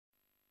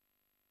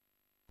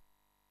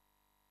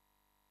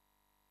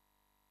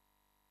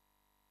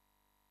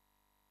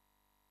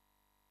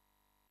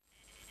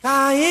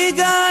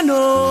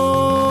Kaigano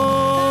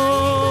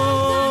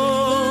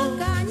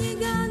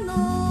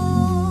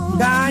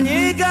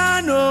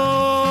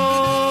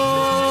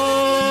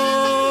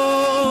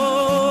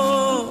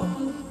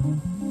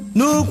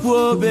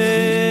Nukwobe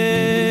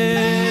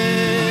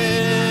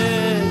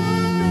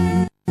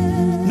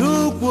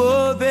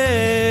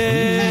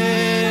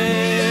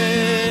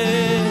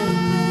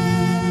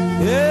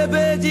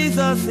Ebe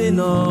Jesus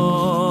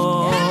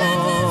no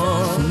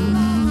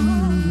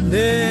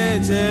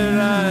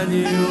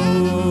Neteraniyo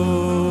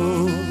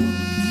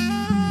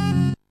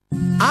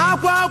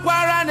Akwa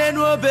kwara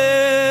nenuobe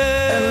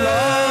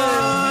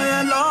Eloi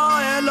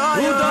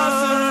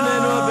Udosuru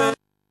nenuobe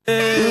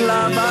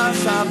Lama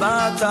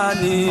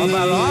sabatani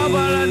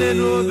Obara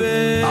nenuobe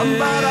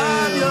Ambara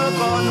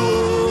diokonu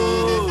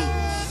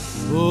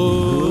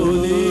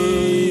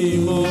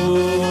Onimo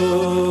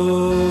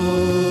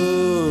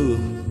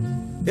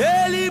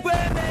Eligwe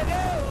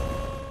Meghere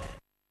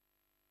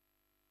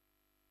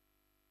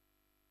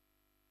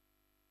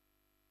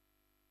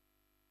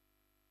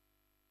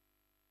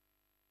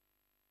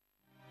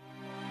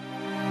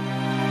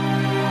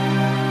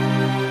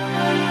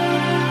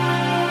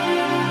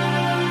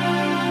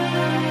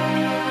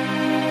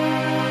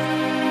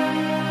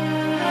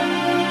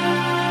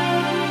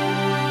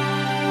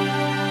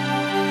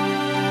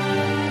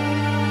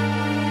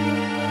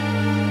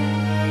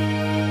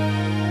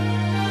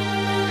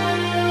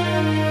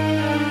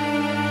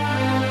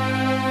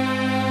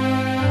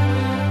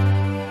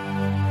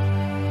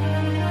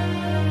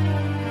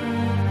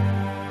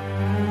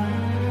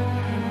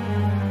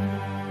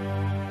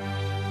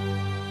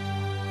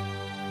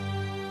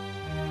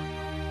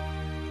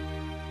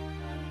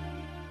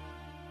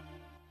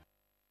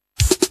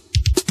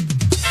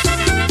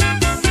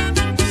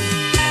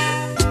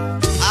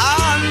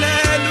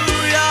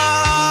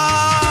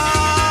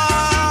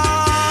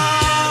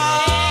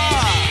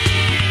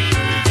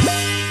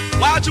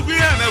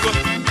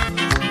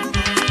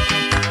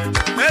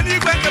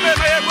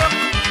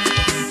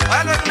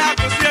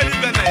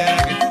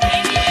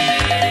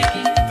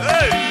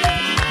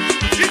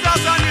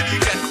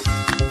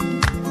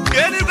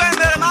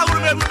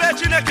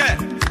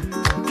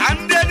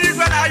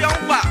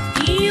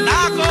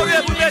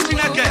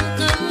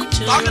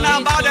talking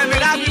about them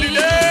in every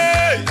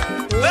day.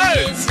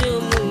 Hey, Jesus.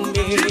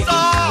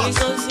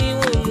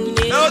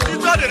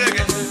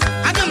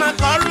 Agama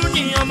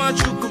karuni yama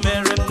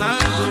chukumere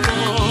nangoro.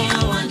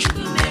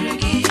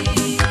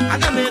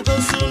 Agama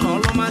gosu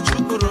nolo ma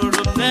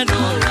chukuroro neno.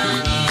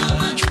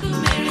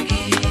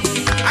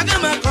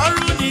 Agama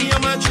karuni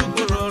yama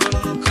chukuroro.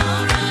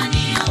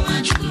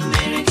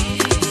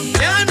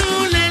 Yanu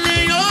lele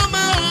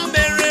yoma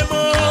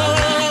omeremo.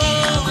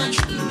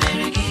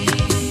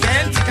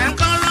 Kenti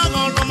kankoro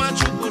nolo ma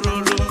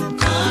chukuroro.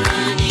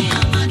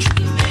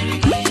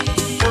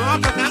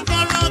 Oka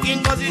kankoro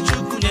gingozi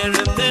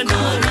chukunyere neno.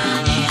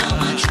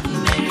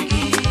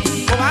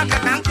 Oka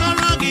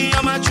kankoro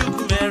giyama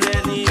chukumere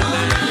ni.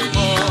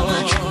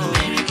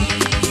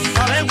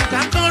 Orebu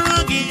kankoro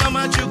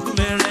giyama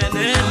chukumere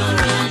neno.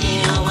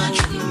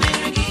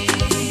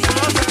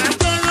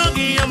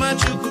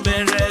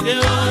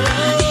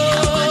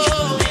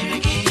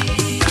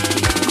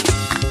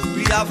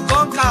 We have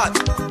conquered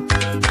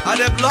by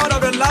the blood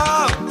of the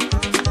Lamb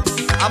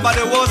and by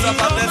the words of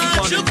our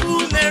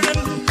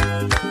testimony.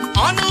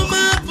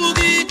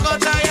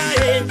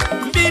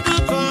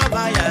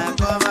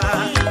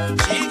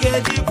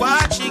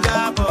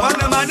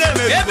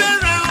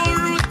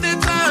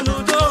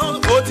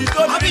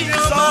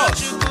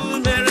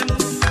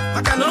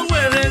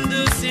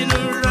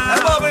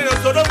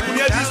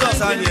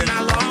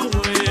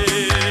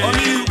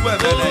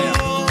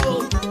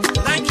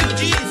 Thank you,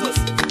 Jesus.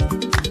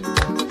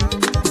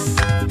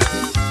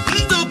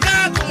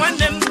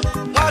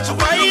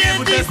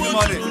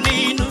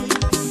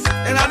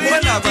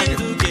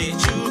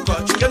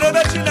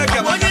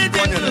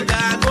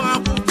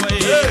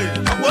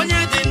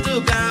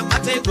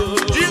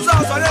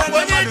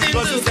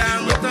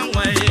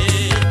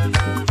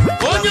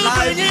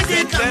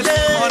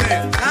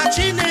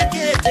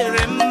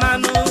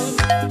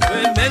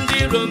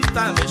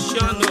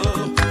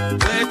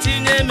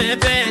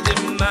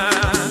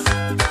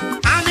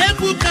 I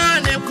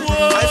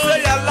say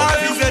your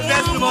life is a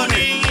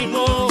testimony.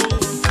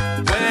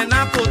 When I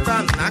put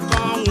on a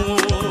congo,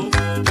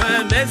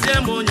 when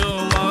Messemonyo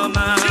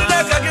mama.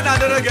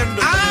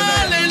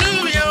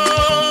 Hallelujah.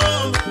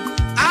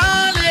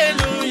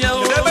 Hallelujah.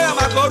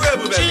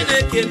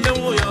 Chineke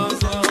mewo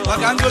yozo.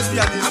 Wakango si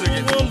ani so.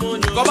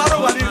 Kobaro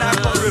wani na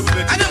korebu.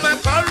 Ana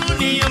makaru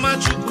ni yama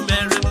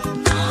chukumere.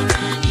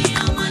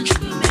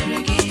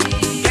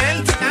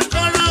 Kenti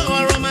kankoro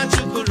oro ma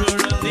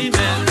chukuroro ni me.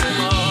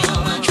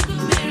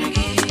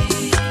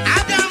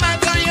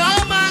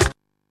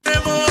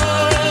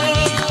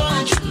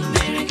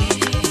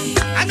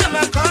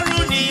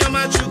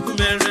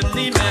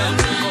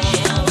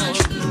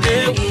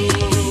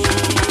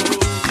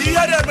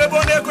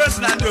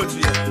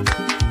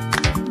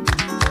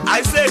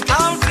 I say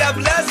count their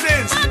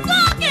blessings.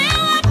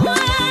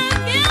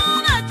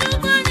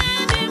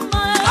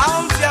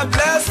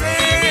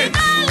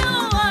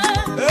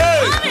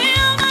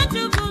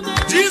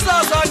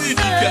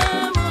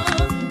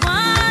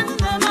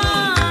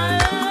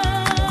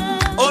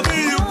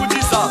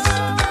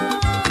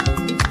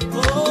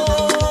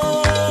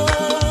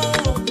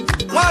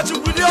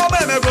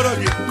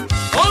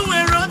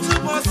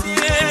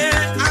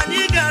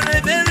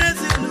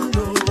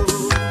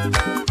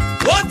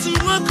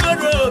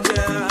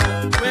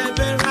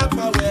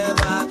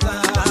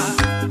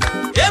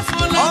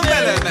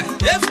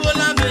 eme.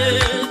 Efuola me,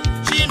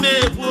 chime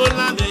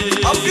efuola me.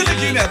 I'm gonna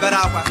give you a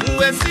better one.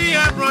 We see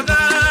your brother.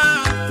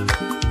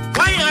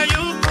 Why are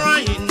you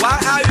crying? Why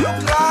are you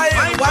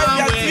crying? Why are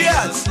your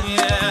tears?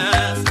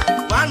 Yes.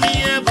 Why me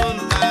able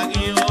to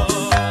you?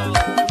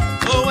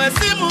 Oh, we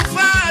see my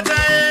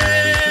father.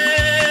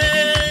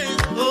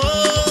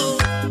 Oh,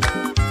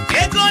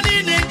 get on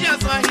in the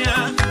just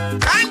here.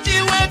 Can't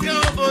you wake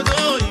up for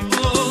you?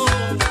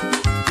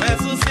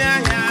 Jesus ya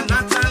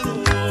Natalu.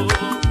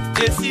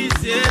 This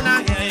is na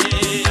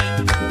here.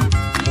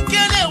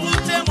 Mkele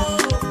utemo.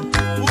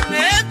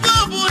 Uneto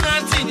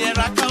bunati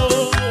nyeraka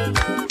o.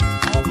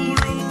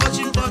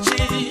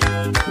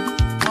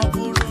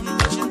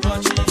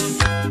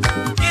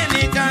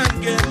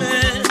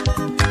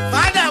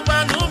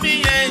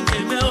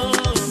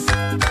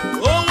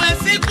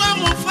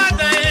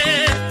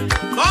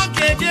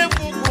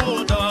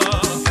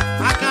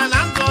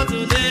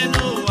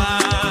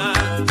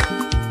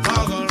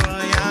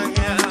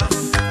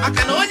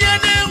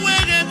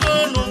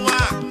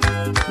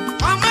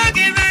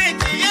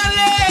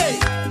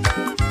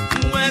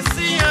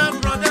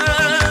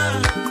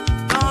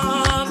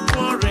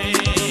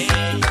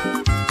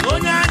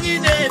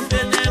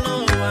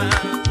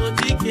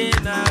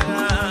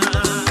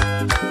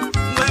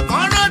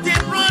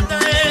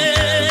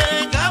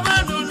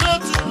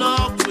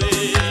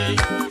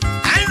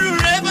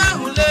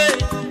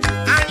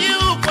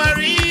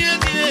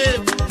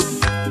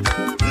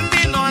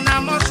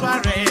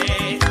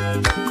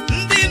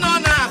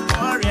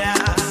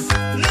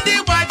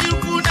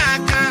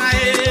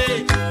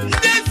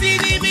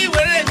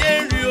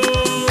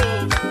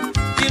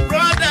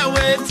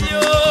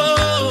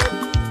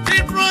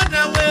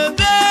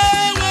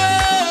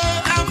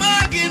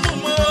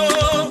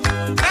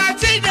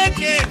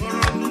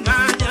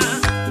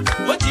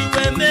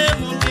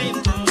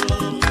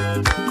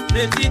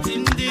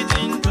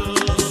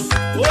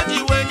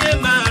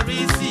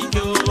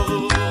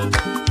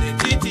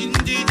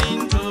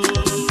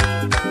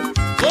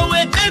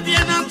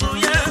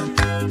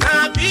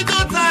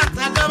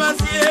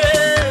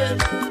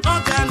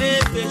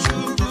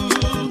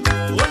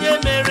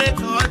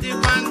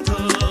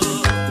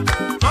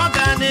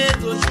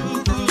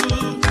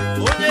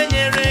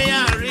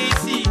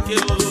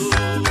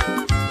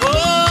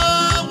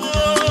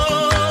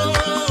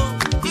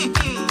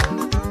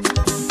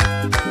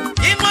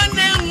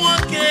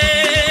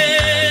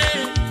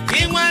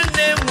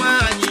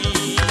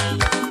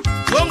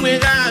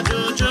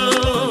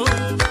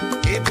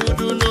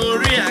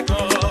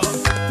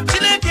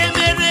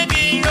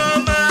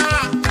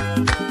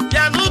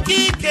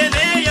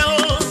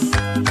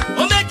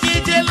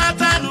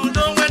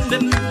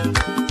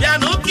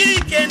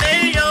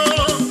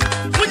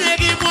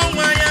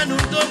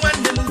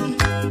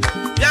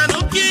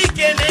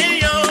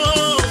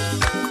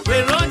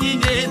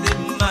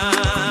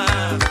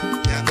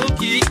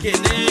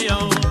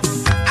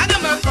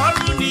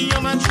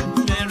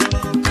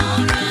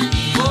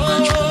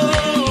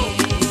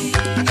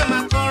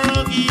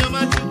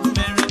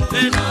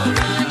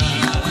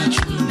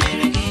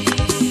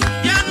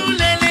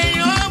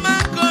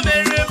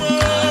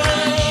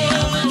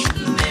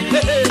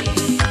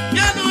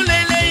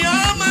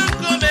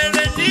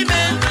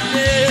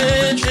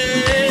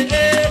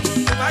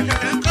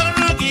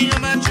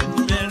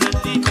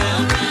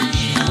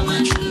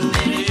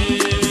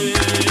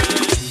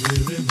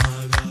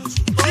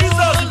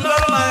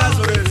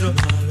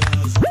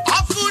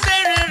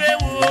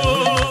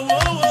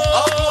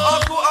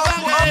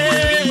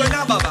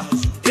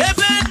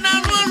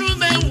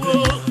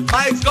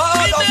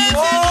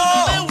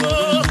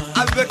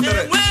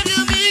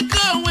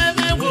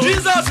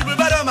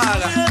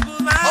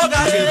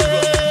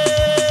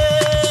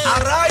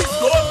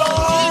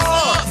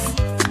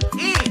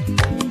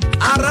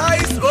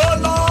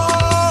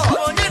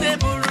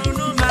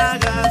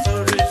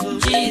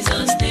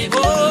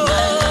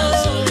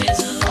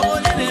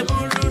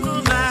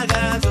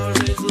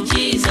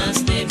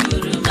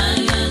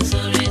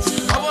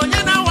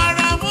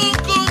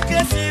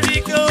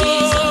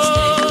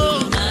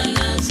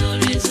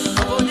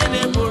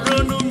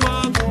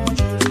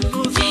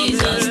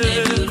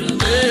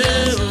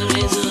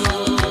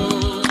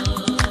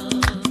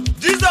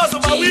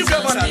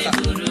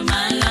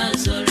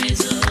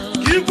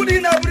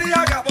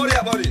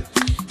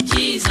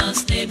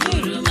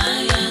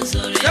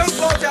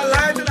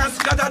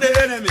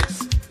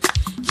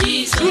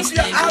 Shoot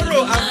your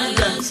arrow and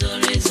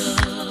put them.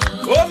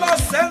 Oh Lord,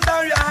 send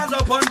down your hands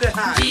upon the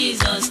high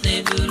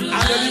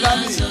and deliver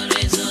me.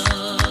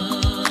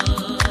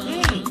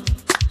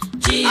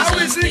 I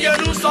will sing a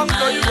new song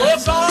to you, oh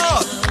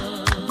God.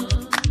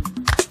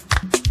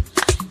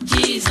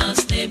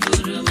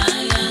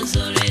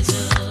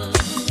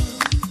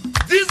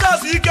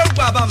 Jesus, you can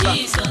babamba.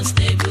 Jesus,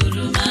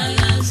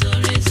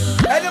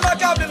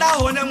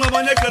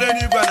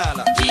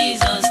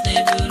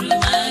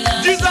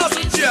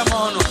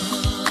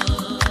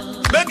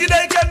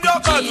 Meghere can do a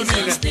call to me.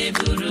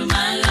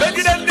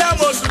 Meghere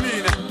Damos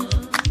Nina.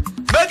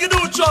 Meghere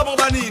Chobo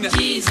Banina.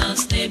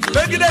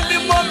 Meghere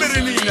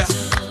Momberina.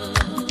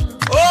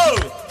 Oh,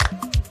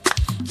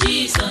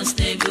 Jesus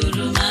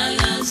neburu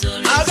magha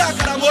zoro. Aga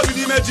karamobi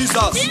n'ime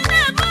Jesus.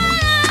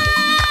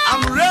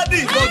 I'm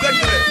ready for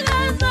victory.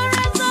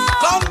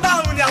 Come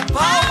down with your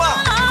power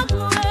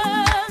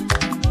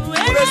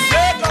for the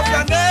sake of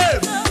your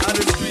name and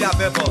the to your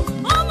people.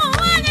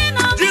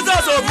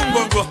 Jesus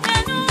Ovumbongo.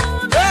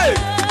 Hey,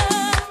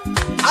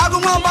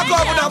 Aguma Mbako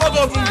Abudabago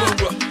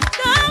Ovumbongo.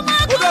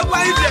 Odogwa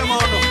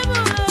Ijemono.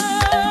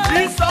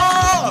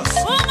 Jesus.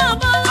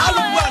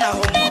 Alubwana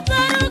Homo.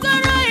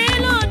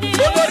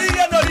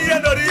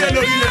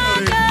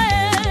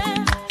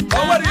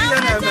 Onoriye.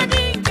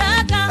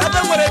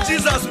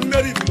 Jesus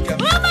married him.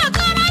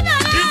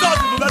 Jesus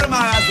is very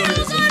much.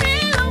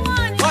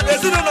 What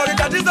is it?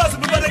 Jesus is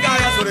very guy.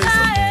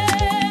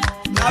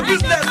 Now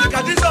business,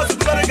 Jesus is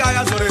very guy.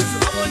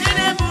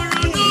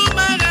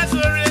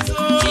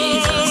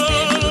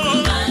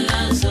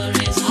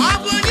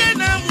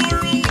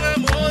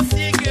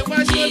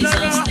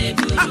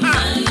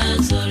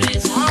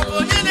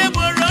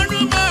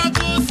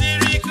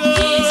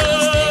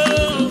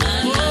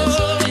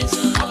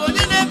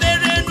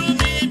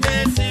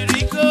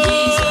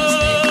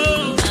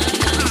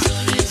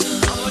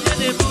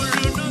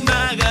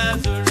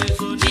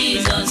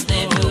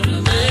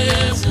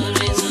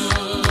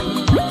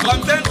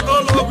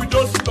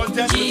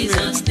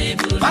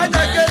 Fight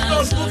against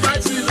those who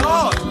fight with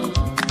Lord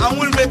and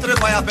will victory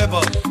for your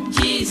people.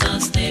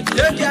 Jesus take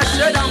your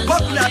shade and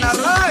buckle and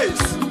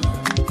arise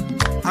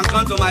and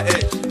come to my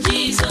aid.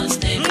 Jesus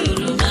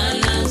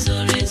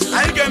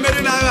I get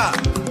married now.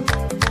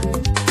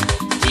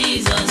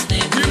 Jesus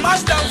we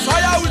must them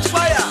fire with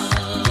fire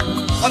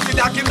until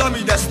their kingdom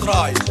is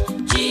destroyed.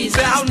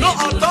 They have no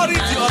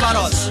authority over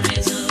us.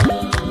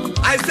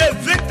 I say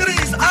victory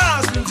is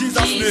ours in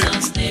Jesus'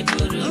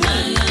 name.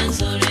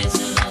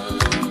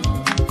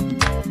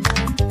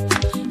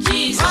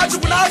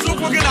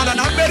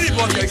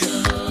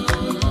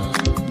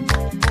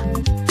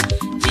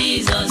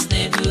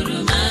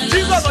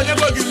 Jesus will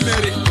never give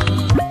Mary.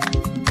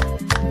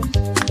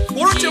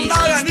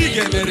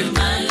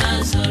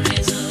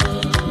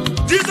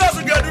 Jesus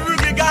will get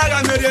rid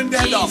of Mary and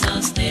dead off.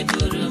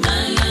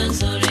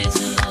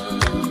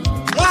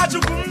 What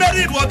you can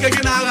marry work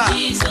again?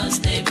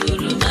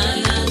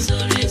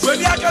 Where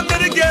you can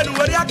marry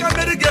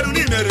again,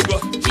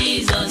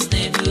 Jesus.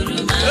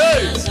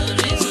 Hey.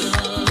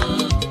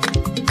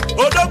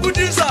 Odogu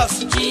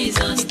Jesus.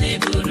 Jesus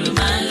neburu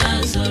magha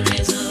zoro.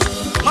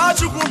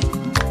 Machuku.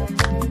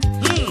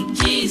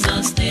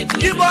 Jesus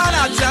neburu. Ibo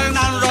ana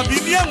chana nrobi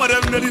bi enwere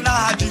mmeri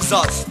na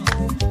Jesus.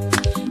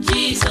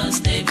 Jesus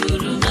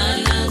neburu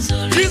magha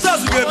zoro.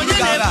 Jesus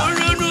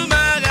geburu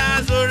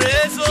magha zoro.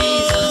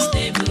 Jesus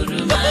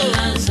neburu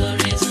magha zoro.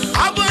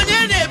 Abonye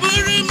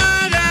neburu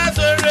magha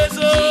zoro.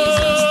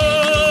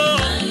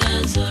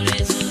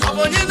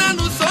 Abonye na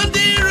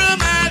nusondiro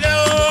magha.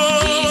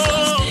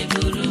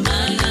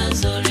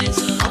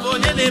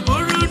 Abonye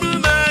neburu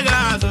magha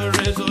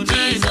zoro.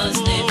 Jesus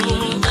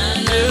neburu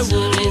magha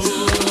zoro.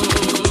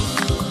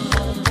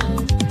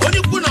 Oni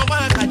kuna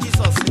magha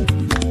Jesus.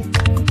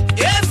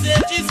 Ese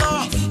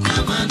Jesus.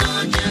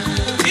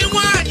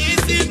 Imwani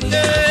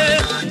simne.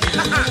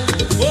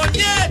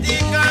 Onye di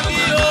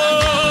kamio.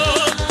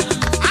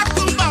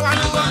 Akumba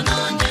wanuwa.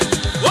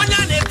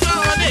 Onya neto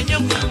onye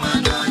mwa.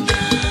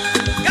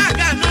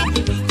 Gaga no.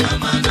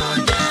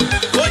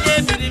 Onye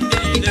biri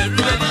de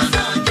ruwe.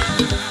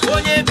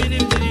 Onye biri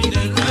de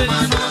ruwe.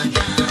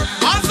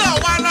 Ozo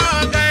wana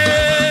ga. Ye.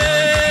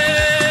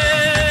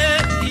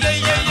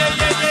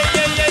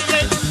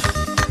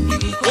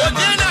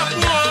 Onye na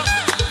mwa.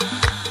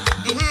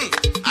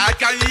 I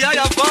can hear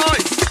your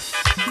voice.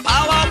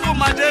 Powerful,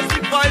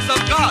 majestic voice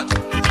of God.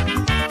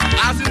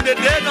 As in the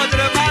days of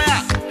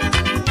Jeremiah,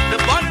 the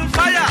burning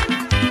fire.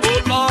 Oh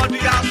Lord, we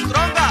are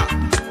stronger.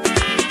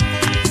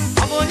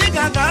 Abonye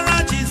gagara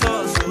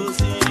Jesus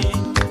ozi.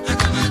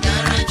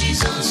 Akamagara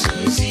Jesus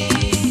ozi.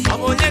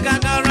 Abonye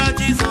gagara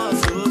Jesus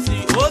ozi.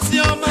 Ozi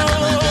ọma.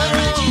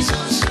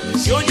 Jesus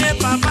ozi. Onye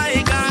papa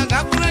ịga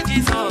gakwuru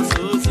Jesus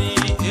ozi.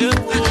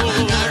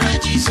 Akamagara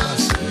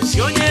Jesus ozi.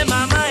 Onye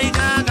mama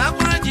ịga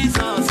gakwuru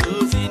Jesus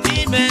ozi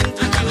n'ime ndụ.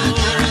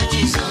 Akamagara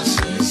Jesus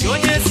ozi.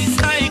 Onye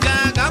sista ịga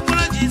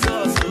gakwuru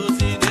Jesus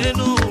ozi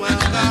n'elu ụwa.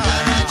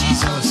 Akamagara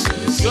Jesus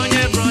ozi.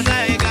 Onye broda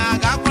ịga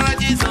gakwuru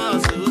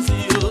Jesus ozi.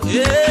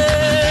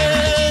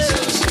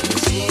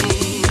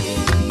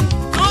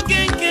 N'oge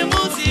nke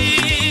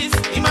Moses,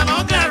 ịma na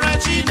ọ gara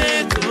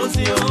Chineke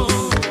ozi o.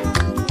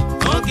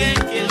 N'oge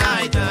nke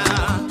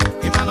Elijah,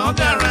 ịma na ọ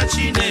gara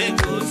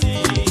Chineke ozi.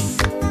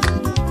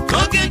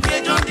 N'oge nke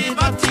John the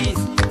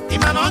Baptist,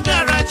 ịma na ọ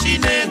gara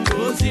Chineke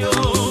ozi o.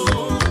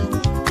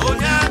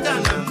 Onye ada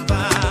na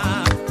mba,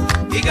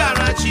 ị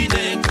gara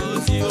Chineke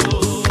ozi o.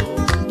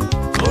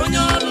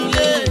 Onye ọrụ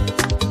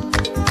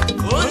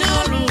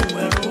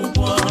nwere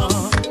ụgwọ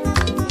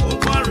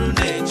ọrụ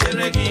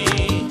na-echere gị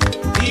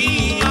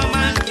n'ihi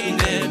ọma nke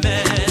na-eme.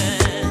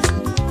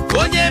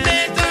 Onye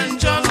meta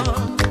njọ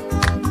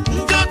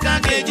ka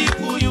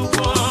ga-ejikwu ya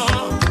ụgwọ.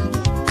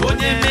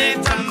 Onye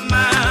meta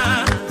mma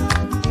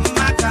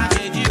ka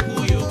ga-ejikwu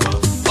ya ụgwọ.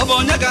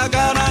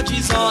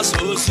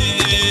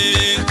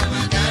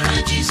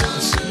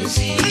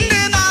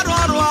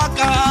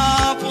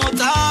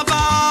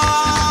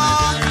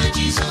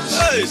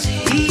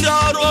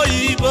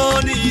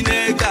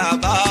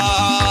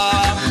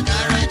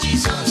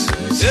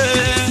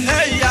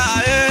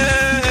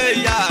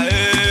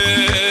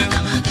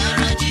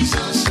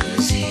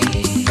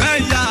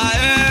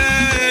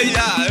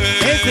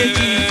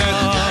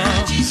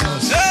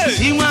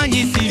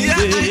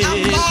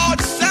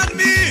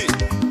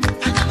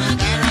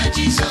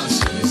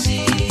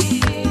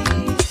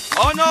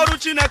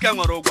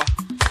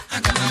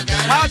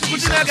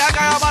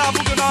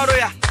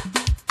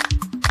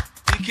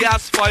 He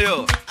cares for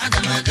you.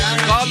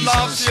 God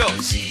loves you,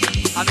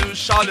 and He will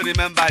surely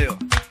remember you.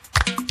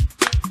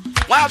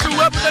 Why have you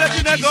worked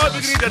with the God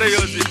to greet the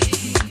Yosi?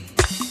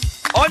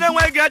 Only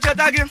way get your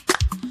tagging.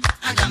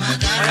 I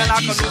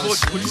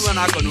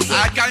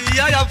can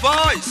hear your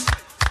voice,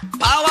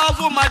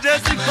 powerful,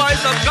 majestic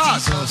voice of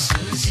God. As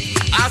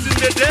in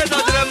the days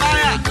of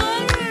Jeremiah,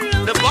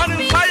 the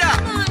burning fire.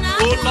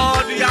 Oh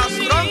Lord, we are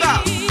stronger.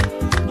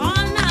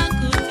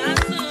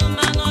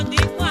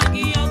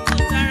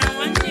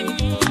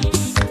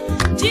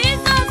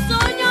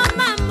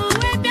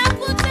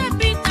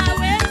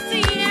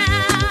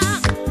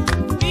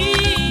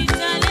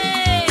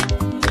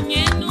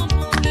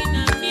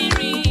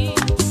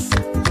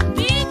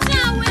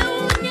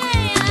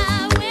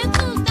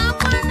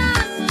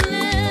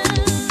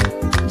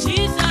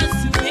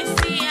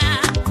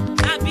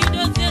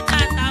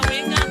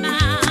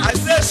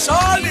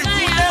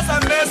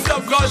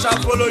 God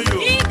shall follow you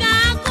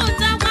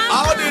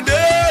all the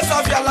days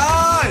of your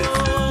life.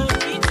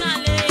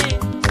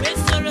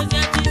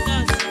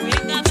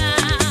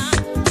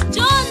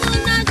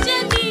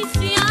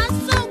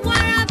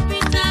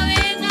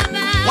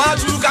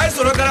 What you guys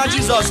are looking at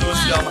Jesus?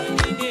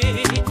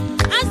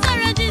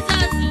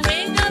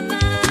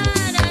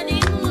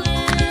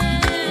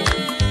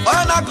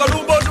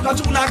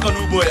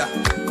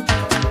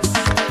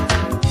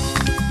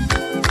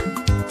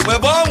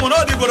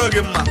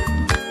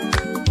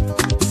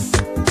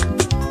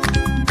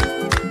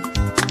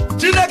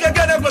 Chineke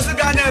gene gosi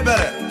ga anya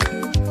ebere.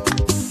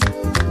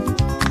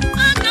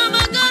 Aga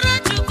magara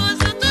Chukwu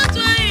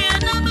tutu ihe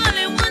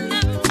n'abalị nwanne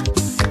m.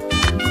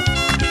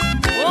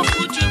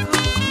 Okwu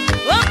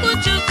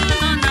Chukwu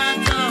nọ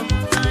n'atọ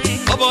anyị.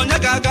 Ọ bụ onye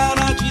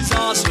ga-agara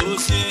Jizọs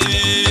ozi.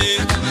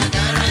 Aga m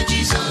agara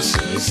Jizọs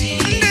ozi.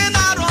 Ndị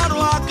na-arụ ọrụ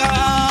aka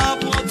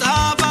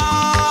pụtaba.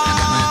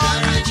 Aga m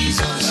agara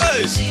Jizọs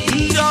ozi.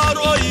 Ndị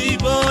ọrụ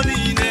oyibo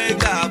niile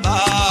ga-aba.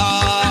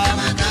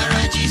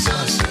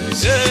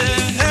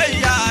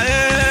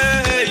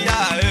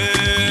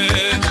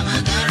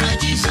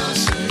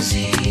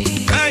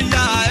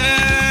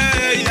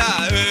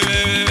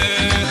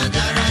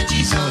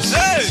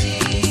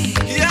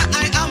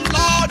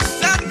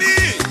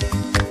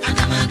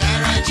 Aga m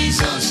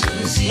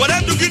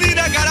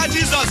agara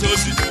Jizọs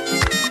ozi.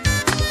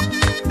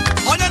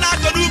 Onye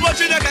na-akọ n'ugbo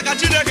Chineke ka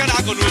Chineke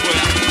na-akọ n'ugbo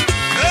ya.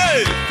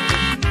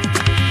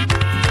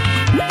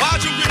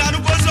 Nwachukwu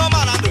na-anụkwa ozi ọma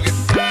na ndụ gị.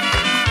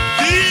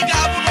 Ị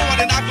ga-abụ n'ụwa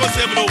dị n'aka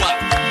ose bụ n'ụwa.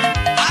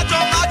 Ajọ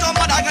mmadụ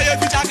agaghị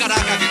eficha akara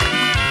aka gị.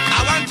 I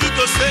want you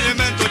to say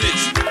amen to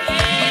this.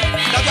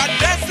 That you are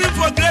destined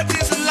for great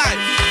things in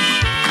life.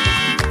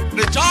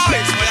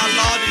 Rejoice, for your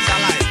Lord is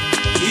alive.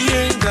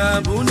 Ihe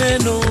ga-abụ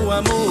n'ụwa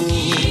m.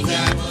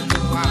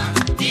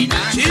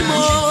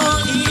 Chimo,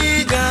 ihe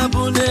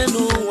ga-abụ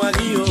n'ụwa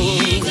gị o.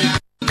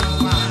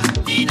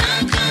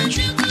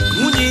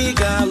 Nwunye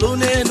ga-alụ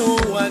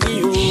n'ụwa gị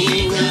o.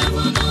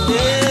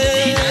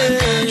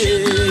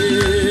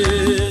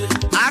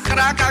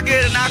 Akara aka gị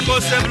n'aka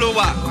ose bụ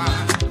n'ụwa.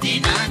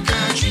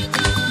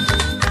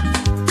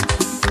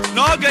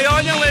 N'oge ya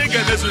onye nwere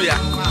ga-emezu ya.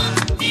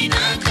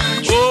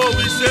 Oh,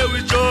 we say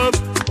with Job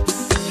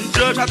in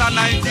Job chapter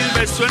 19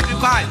 verse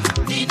 25,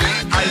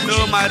 I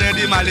know my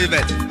Redeemer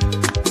liveth,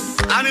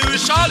 and He will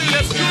surely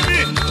rescue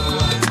me on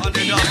the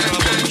day of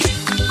trouble.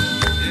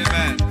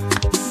 Amen.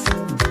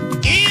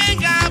 Ihe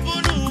ga-abụ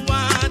n'ụwa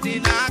dị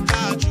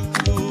n'aka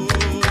Chukwu.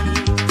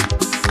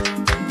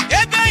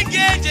 Ebe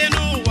nke eje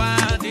n'ụwa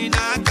dị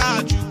n'aka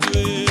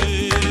Chukwu.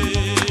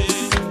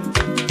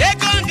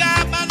 Ego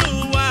ga-aba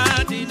n'ụwa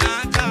dị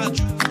n'aka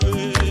Chukwu.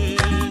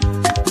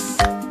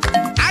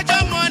 Ajọ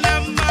mmụọ na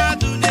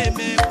mmadụ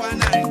na-emekwa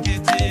na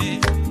nkịtị.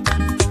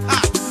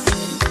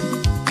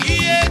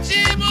 Ihe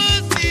chi bụ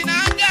si na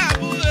nga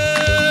abụ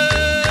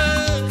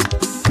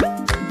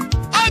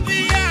obi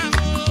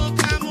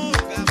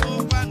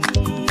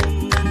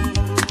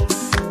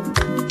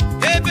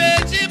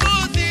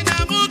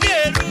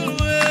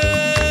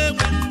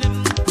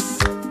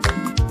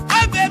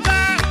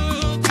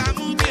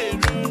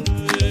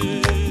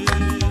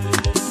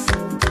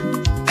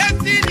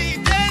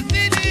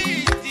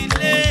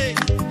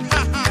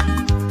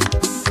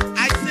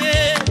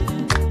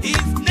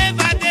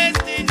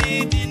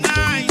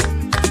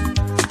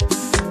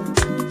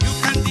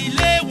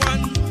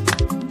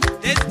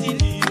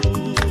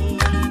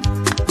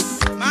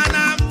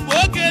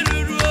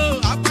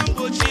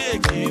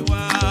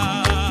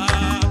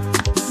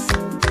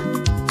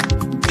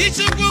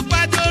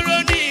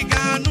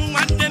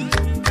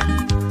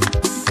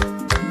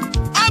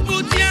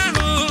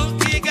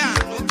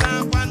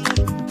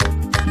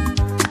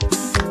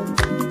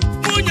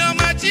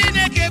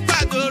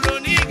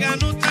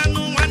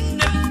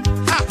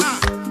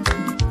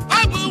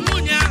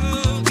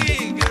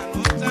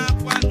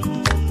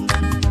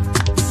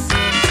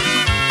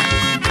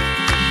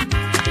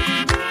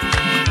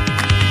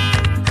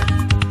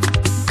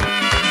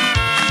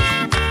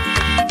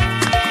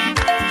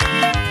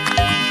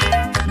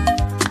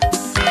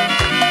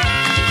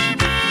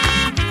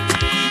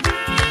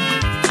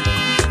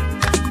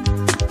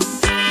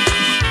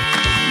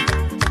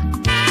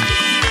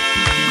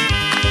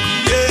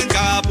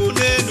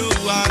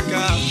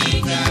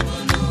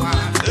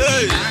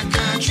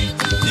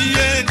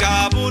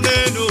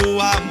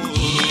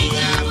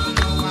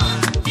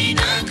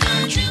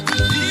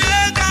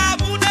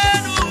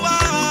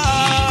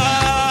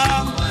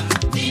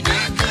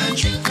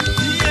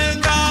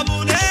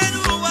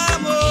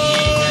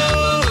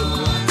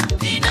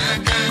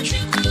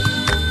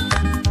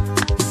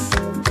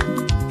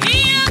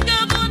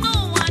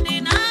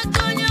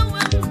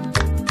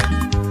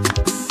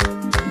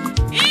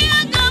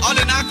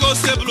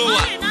stable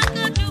ụwa.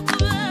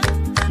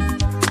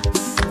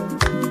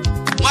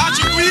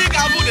 Nwachukwu ị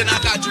ga-abụ dị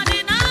n'aka Chukwu.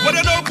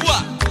 Kwere n'okwu a.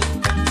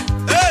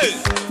 Ee,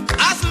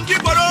 asị m gị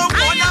kwere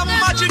okwu onye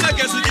amụma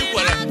Chineke si gị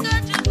kwere.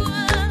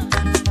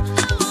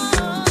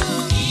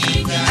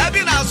 Ebe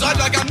ị na-azụ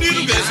abịa ka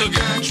mmiri ga-eso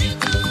gị.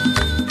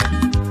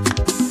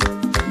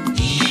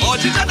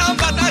 Ọchịchị na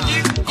mbata gị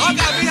ọ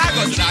ga-abụ ihe a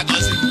gọziri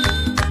agọzi.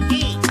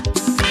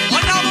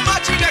 Onye amụma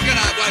Chineke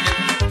na-agwa gị.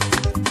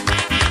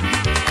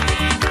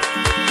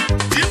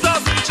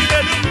 Jizọs bụ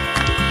Chinedu.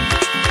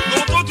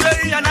 N'ụtụtụ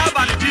ehihie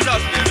n'abalị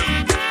Jizọs na-edu.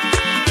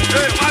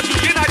 Ee,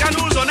 Nwachukwu ị na-aga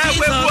n'ụzọ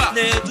na-ekwe egwu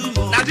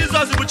a na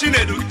Jizọs bụ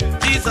Chinedu.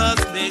 Jizọs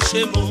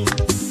na-eche m.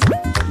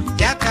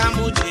 Ya ka m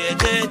ji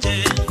eje eje.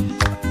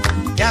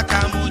 Ya ka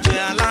m ji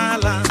ala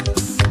ala.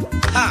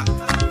 Ha!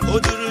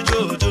 Odurujo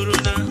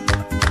oduruna.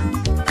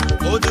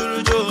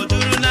 Odurujo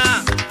oduruna.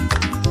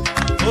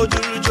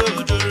 Odurujo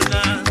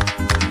oduruna.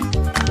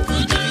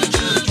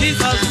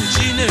 Jizọs bụ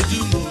Chinedu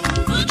m.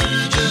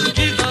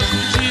 Jizọs bụ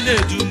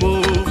Chinedu m.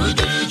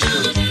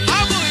 Ọ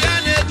bụ ya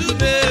na-edu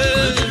m.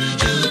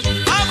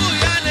 Ọ bụ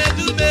ya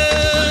na-edu m.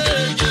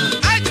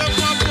 Ajọ m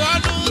pụọ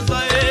n'ụzọ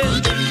ya.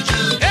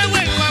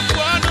 Enweghị m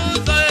pụọ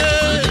n'ụzọ ya.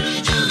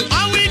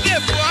 Ọnwụ ike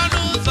pụọ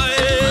n'ụzọ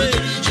ya.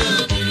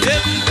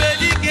 Ebube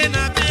dike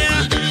na-abịa.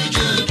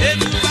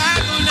 Ebube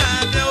agụ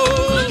na-abịa o.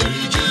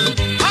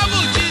 Ọ bụ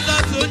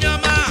Jizọs onye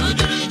ọma.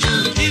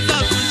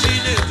 Jizọs bụ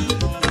Chinedu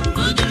m.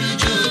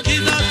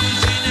 Jizọs bụ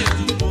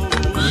Chinedu m.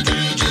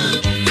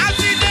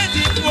 Accident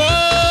pụọ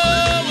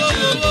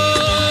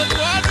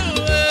n'ụwa.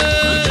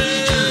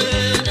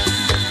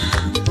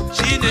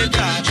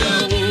 Chineke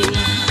abịawo.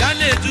 Ya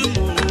na-edu m.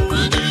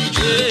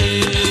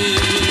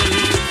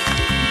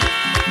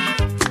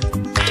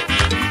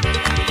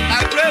 I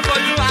pray for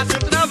you as you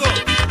travel.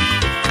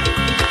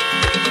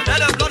 Let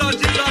the blood of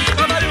Jesus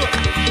cover you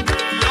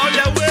in all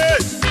your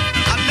ways.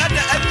 And let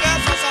the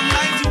angels of Psalm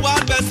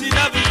 91 verse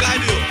 11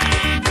 guide you.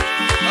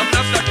 Of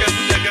after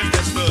careful against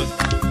the spirit.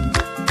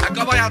 I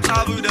cover your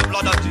travel with the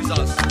blood of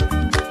Jesus.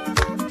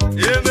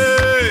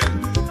 Amen.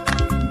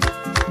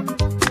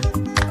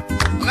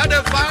 Let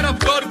the fire of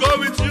God go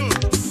with you.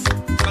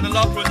 And the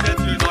Lord protect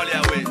you in all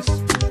your ways.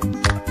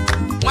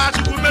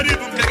 Nwachukwu mmeri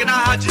bụ nke gị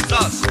n'aha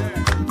Jizọs.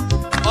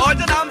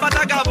 Onye na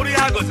mbata ga-abụrụ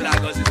ihe a gọziri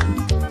agọzi.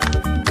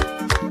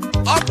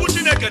 Ọkụ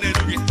Chineke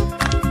na-edu gị.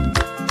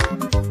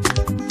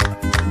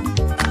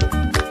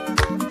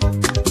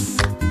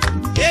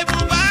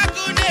 Ebube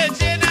agụ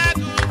na-eche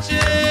n'agụ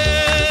nche.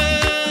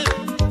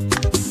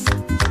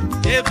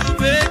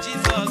 Ebube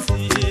Jizọs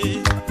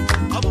ihe.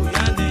 Ọ bụ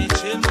ya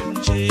na-eche m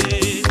nche.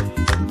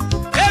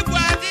 Egwu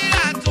adịghị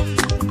atụ m.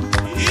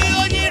 Ihe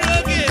onye iro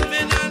ga-eme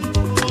na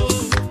ndụ.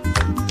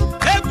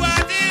 Egwu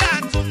adịghị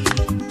atụ m.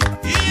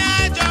 Ihe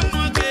ajọ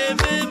mmụọ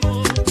ga-eme m.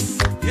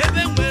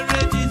 Ebe m nwere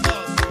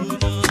Jizọs onye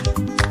ọma.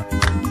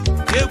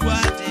 Egwu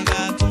adịghị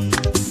atụ m.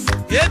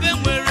 Ebe m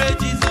nwere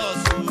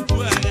Jizọs okwu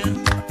agha.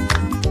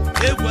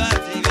 Egwu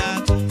adịghị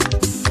atụ m.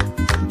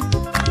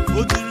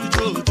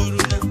 Odurujo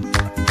oduruna.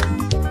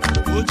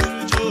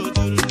 Odurujo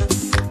oduruna.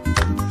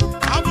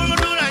 Ọ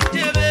bụrụ na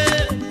njebe,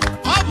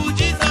 ọ bụ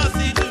Jizọs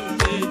du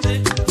m eje.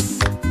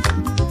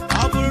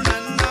 Ọ bụrụ na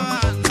nnawa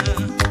ana,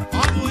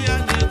 ọ bụ ya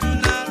na-edu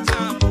n'ata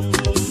m.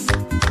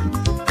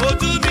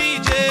 Odu m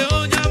ije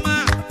onye ọma,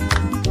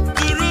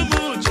 duru m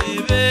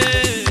chebe,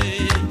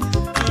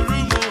 duru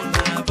m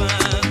n'aba,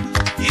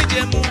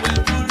 ije m wee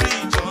bụrụ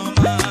ije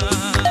ọma.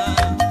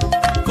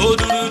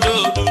 Odurujo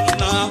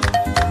oduruna.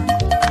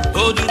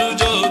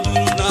 Odurujo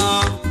oduruna.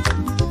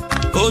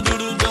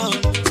 Odurujo.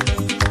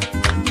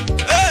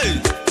 Hey!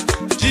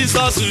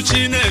 Jizọs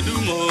Chinedu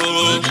m.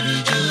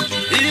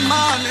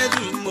 Ime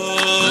na-edu m.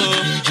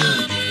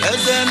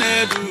 Eze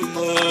na-edu m.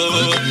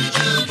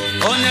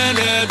 Onye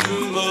na-edu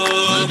m.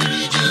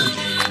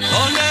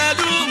 Ọ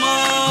na-edu m.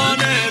 Ọ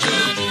na-edu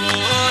m.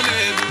 Ọ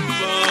na-edu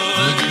m.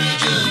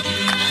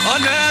 Ọ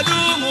na-edu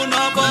m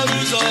n'okporo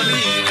ụzọ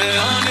niile.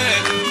 Ọ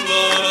na-edu m.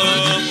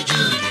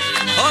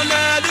 Ọ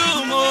na-edu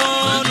m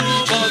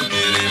n'ụgbọ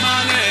mmiri ma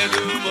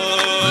na-edu m.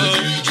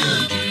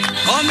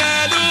 Ọ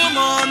na-edu m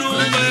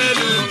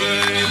n'ụgbọelu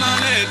mmiri ma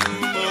na-edu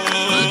m.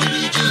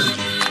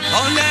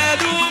 Ọ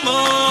na-edu m.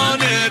 Ọ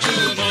na-edu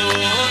m.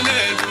 Ọ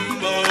na-edu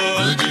m.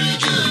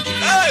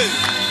 Hey!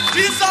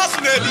 Jizọs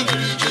na-edu m.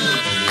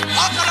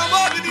 Ọ kara m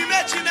obi n'ime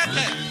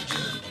Chineke.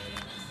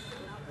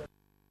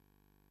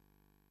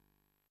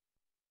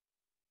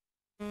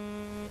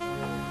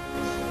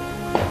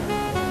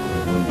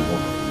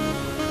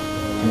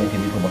 Chineke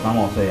biko gbata m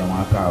ọsọ ya nwa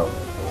aka ahụ.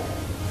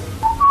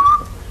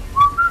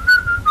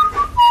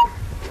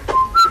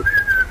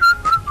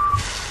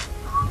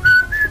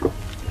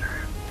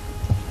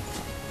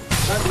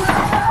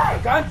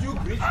 Can't you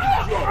greet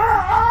this job?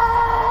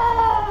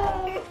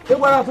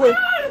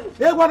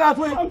 Egwara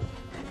atwe.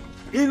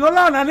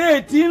 Inola na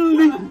na-eti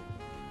nri.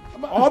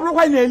 Ọ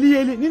bụrụkwa na-eli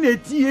eli, ni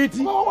na-eti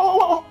eti.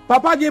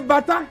 Papa gị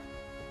bata.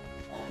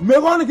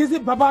 Meghere ọnụ ka isi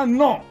papa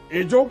nọ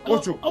ejo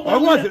ocho.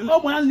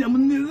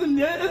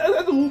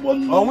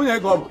 Ọnwụnye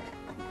ego ọ bụ.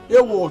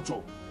 Ewu ocho.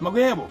 Maka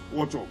ihe bụ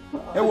ocho.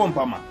 Ewu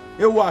mpama.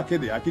 Ewa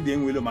akidi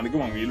enwelo man give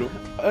one wilo.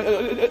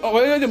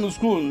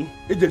 School.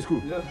 Age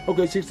school.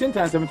 Okay, 16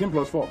 times 17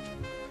 plus 4.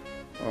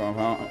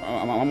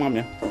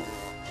 Mama.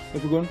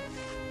 If you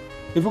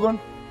go.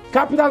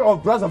 Capital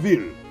of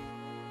Brazzaville.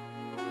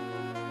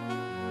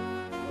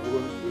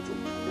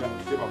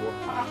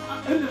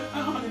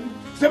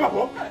 Step up.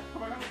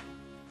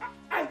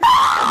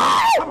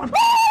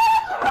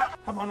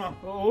 Come on.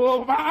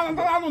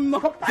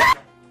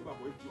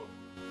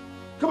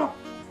 Come on.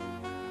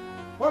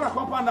 What a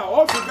compound now,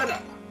 all together.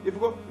 If you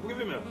go, give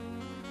him a.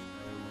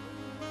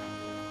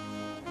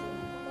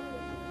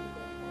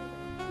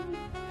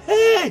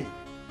 Hey!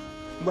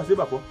 Step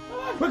up.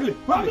 Quickly.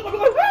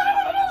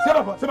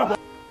 Step up.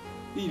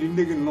 He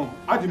didn't know.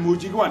 I didn't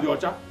move you and the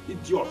ocha.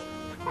 Idiot.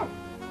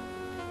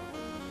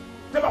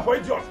 Step up,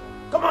 idiot.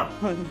 Come on.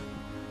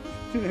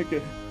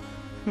 Chineke.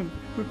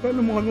 Tell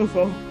him no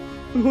song.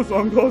 No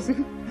song goes. Thank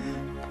you.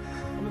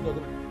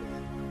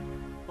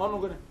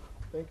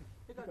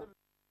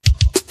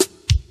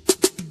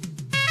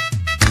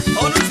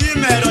 Onuzi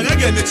mere onye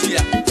ga-emechi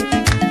ya.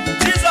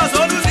 Jesus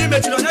onuzi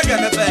mechiri onye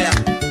ga-emepe ya.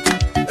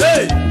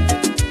 Hey!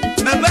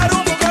 Mepere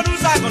ụmụ gị ọnụ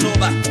ụzọ akụ na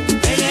ụba.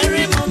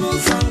 Meghere m ọnụ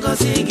ụzọ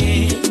ngọzi gị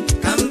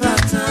ka m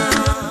bata.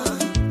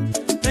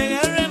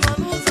 Meghere m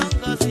ọnụ ụzọ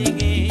ngọzi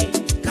gị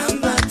ka m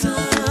bata.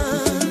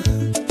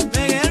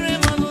 Meghere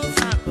m ọnụ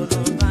ụzọ akụ na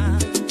ụba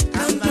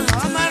ka m bata.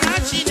 Ọmara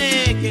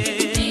Chineke.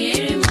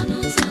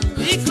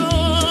 Biko,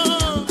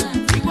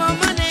 igwe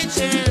ọma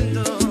na-eche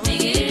ndụ.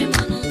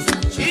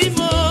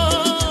 Chimo,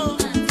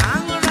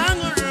 aṅụrụ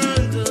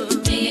ndụ.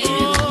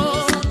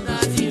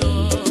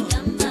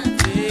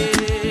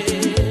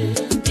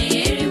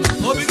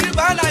 Obi gị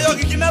bụ anaghị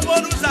ogige mebe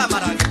ọnụ ụzọ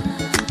amara gị.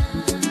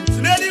 Si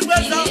n'eluigwe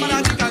ụzọ amara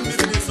gị ka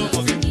mmiri na-eso ụmụ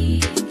gị.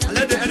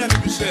 Let the enemy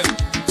be shamed.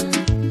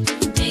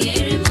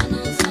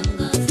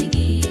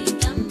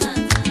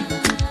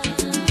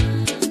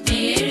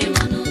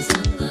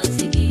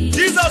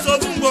 Jesus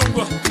obu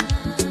ngwongwo.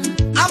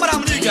 Amara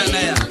m na ị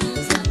ga-eme ya.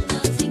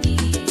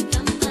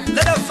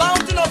 Let the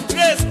fountain of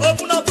grace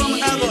open up from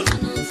heaven.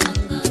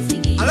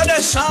 And let the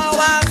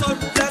showers of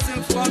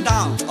blessings fall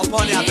down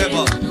upon your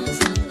people.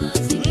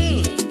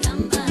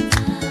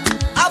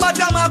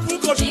 Abacha m aka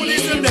ụkọchukwu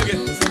n'isi nne gị.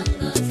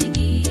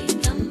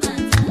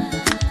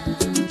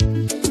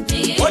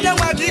 Onye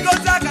nwe ka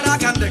igozi akara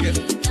aka nne gị.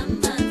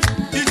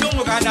 Iji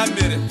ụmụ gị anya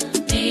mmiri.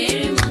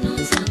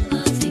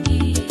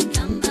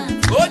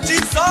 Oh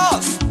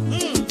Jesus,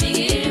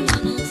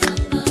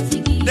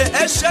 the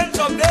ancient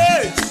of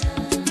days.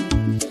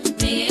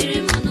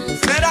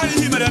 Mere anyị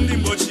ihe mere ndị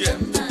mgbe ochie.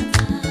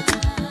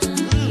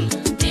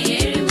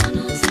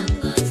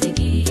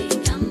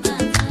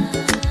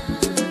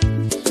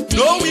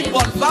 No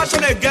weapon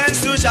fashioned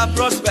against you shall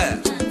prosper.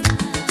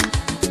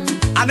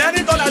 And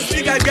any tongue that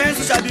speak against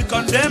you shall be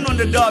condemned on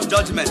the day of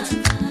judgment.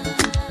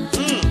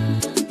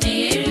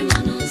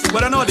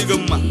 But I know the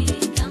good man.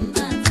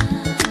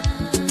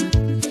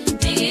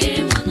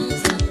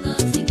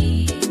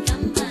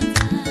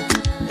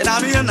 And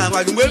I'm here now, I'm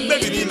going to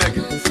be making.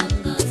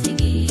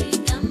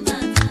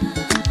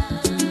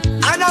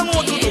 And I'm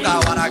going to do that.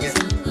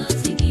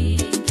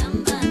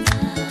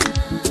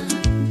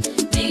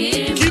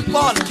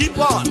 Keep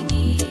on.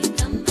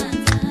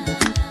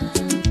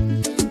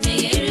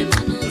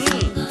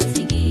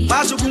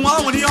 Masuku nwa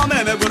ọnwụ n'ihe ọma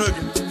emegoro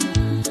gị.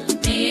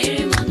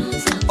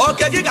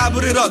 Oke gị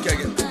ga-abụrịrị oke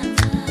gị.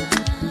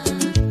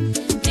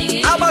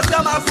 Agbasịa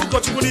m afọ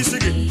ụkọchukwu n'isi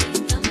gị.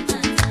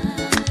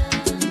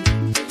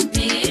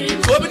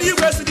 Obi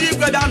n'igwe si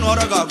n'igwe daa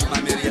n'ọrụ gị ọgụ ma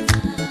merie.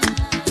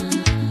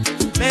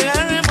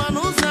 Meghere m ọnụ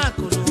ụzọ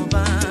akụ na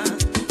ụba.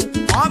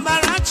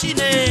 Ọbara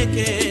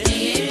Chineke.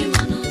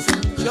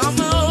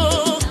 Chiọma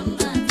o,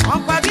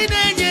 ọkwa gị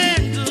na-enye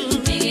ndụ.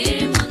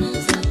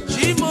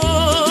 Chimo,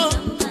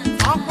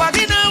 ọkwa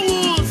gị na-ewu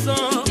ụzọ.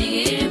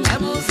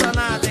 Ebe ụzọ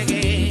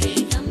na-adịghị.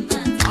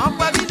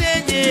 Ọkwa gị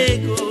na-enye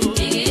ego.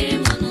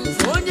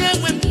 Onye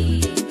nwe m.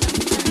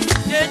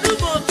 Kedu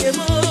m oke m?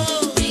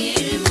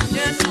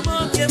 Kedu m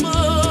oke m?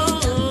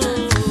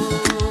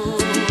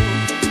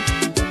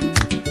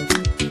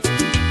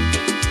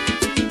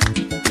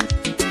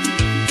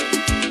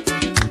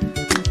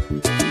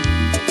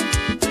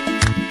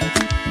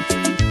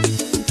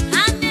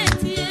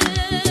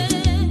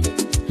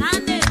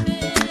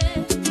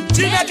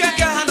 Chineke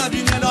nke ha na bi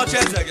n'oche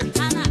eze gị.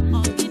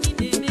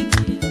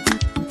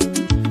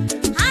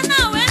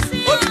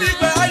 Obi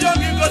n'igwe ayọ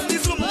gị ngozi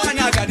n'isi ụmụ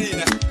nwaanyị aga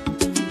niile.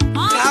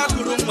 Ka ha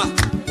kụrụ nwa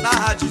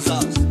n'aha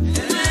Jizọs.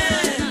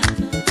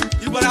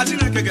 Igwe na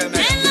Chineke ga-eme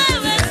ya.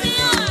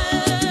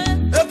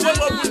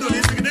 Ekwuola okwu ndụ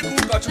n'isi gị dịka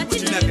ụkọchukwu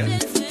Chineke.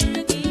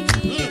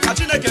 Ka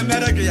Chineke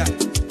mere gị ya.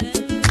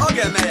 Ọ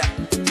ga-eme ya.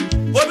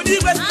 Obi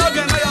n'igwe si na ọ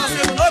ga-eme ya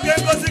ọsọ bụ n'oge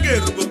ngozi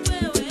ga-erugo.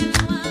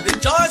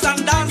 Rejoice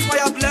and dance for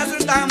your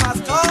blessing time has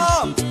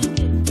come.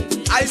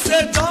 I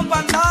say jump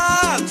and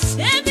dance.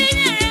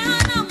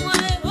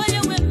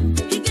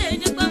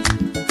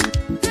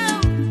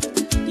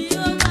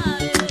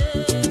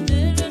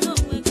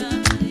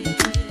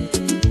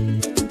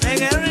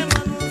 Meghere m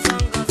ọnụ ụzọ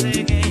ngọzi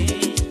gị.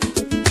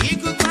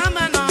 Ikuku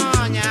ama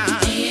n'ọnya.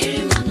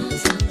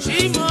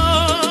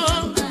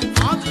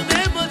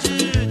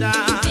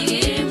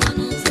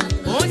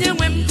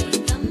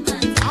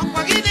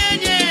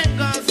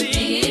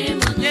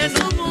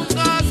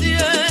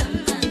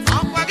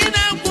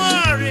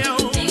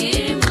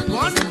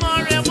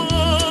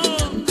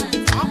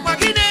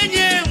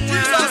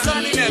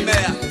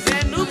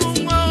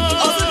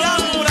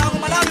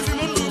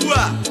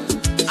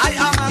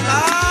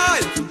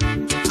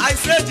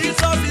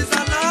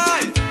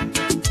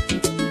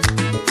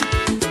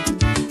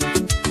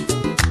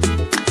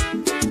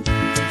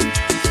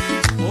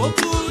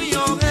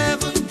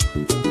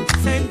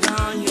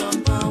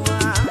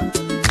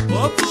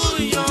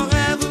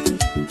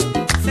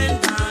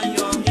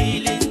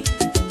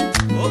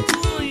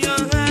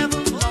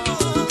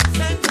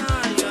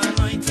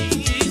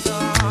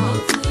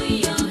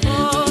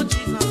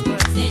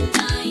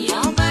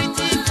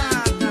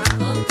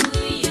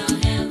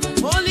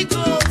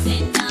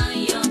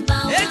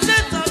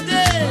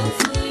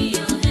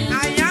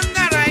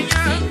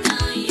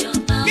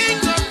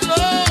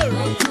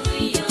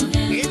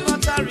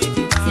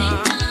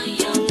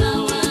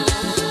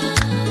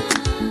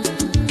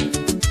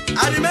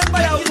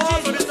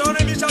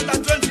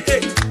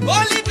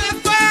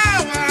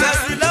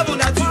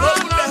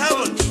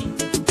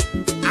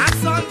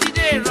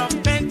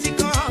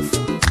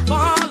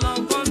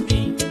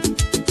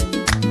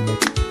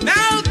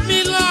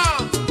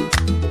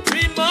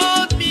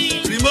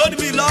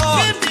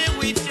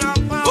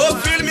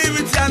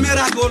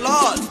 O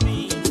Lord.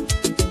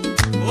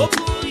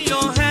 Open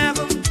your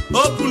heaven.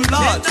 Open,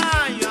 Lord. Send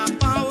down your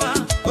power.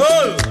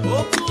 Oh,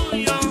 Open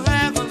your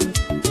heaven.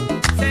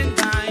 Send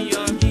down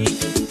your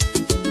healing.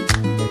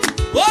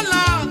 Oh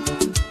Lord,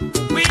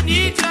 we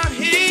need your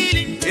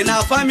healing. in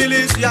our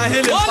families, you are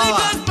healing Holy power.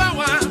 Ghost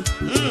power.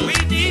 We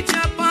need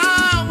your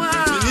power.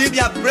 We need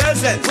your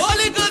presence.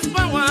 Holy Ghost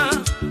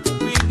power.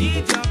 We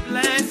need your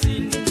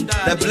blessing.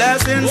 The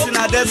blessings in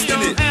our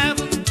destiny. Your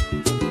heaven.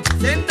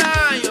 Send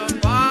down your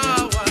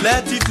power.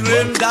 Let it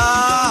rain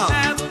down.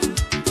 Heaven.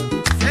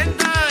 Send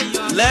down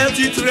your Let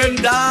it rain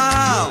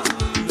down.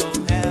 your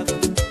heaven.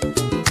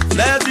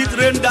 Let it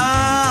rain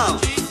down.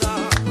 Jesus.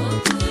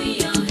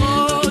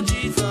 Oh,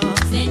 Jesus.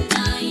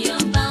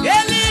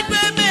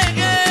 Eligwe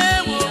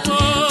Meghere, wo,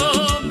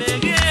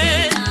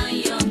 Meghere.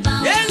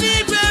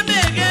 Eligwe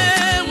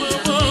Meghere, wo,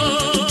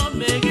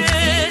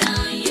 Meghere.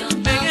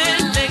 Meghere,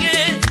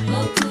 Meghere.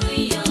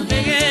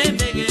 Meghere,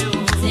 Meghere,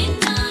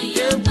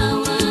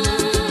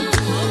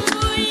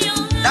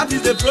 That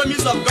is the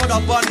promise of God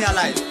upon your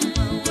life.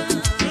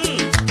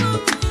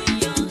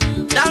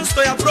 Dance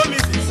to your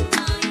promises.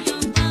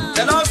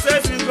 The Lord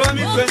says in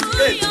Promise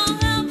 28,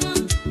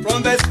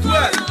 from verse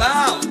 12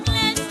 down,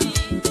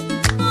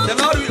 the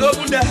Lord will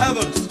open the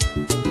heavens,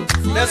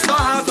 the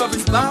storehouse of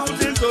his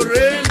mountain to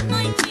rain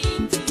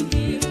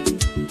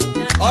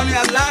on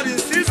your land in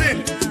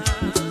season,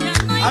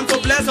 and to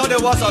bless all the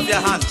works of your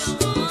hands.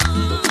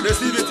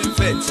 Receive it in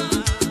faith.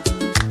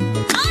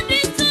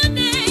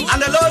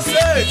 And the Lord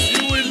says,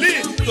 you will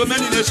lead to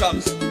many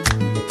nations,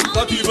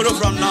 but you borrow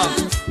from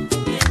none.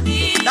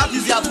 That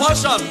is your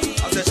portion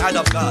as a child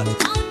of God.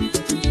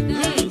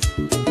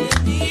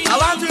 I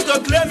want you to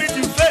claim it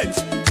in faith.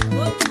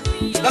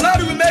 The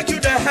Lord will make you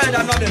the head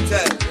and not the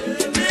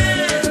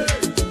tail.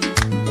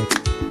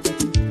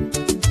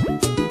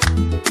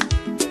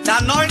 The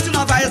anointing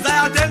of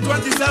Isaiah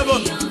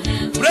 10:27,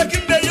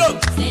 breaking the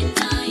yoke,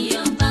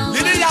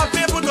 leading your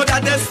people to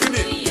their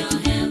destiny.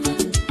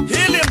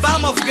 Healing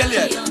balm of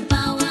Gilead,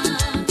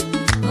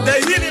 the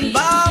healing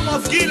balm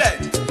of Gilead.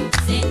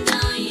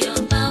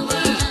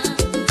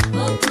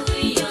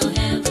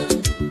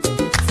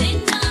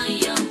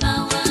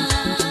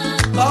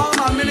 Come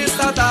and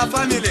minister to our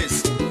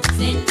families.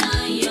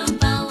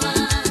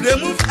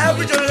 Remove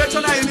every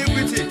generational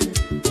iniquity,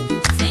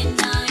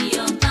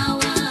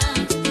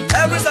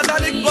 every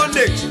satanic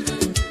bondage,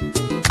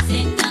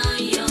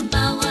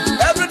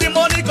 every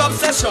demonic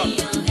obsession.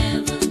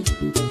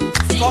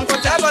 From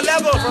whatever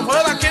level, from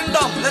whatever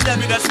kingdom, let them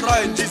be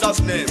destroyed in Jesus'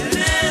 name.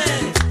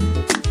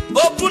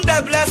 Open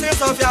the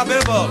blessings of your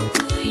people.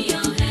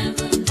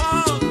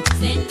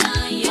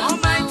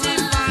 Almighty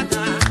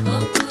Father,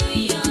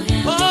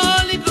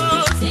 Holy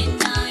Ghost, send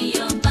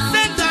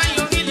down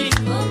your healing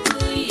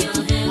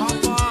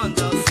upon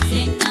the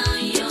sea.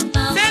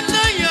 Send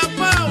down your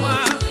power.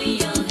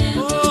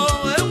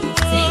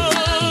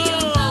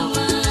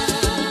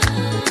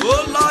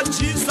 Oh Lord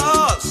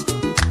Jesus,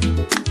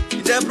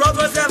 in the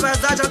prophecy of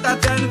Isaiah chapter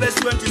 10 verse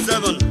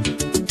 27,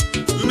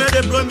 you made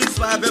a promise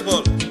for our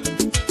people.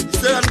 He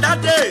said, on that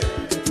day,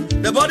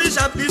 the body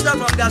shall be lifted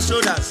from their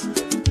shoulders.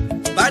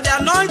 By the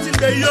anointing,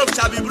 the yoke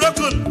shall be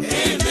broken.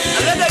 Amen.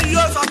 And let the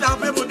yokes of our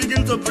people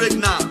begin to break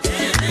now.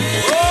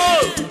 Amen.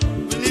 Oh,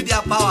 we need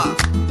their power.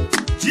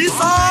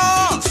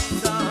 Jesus!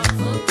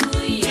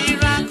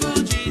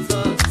 Miracle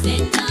Jesus,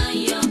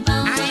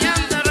 I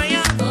am that I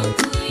am.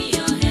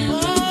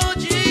 Oh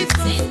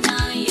Jesus,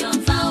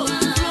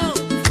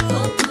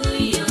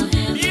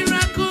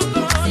 miracle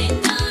God,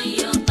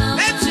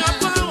 let your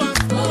power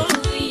flow,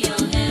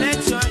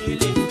 let your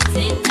healing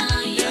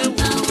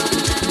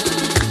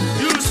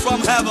Use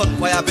from heaven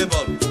for your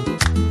people.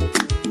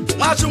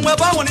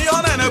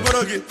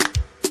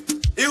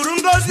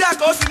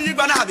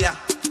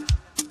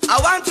 I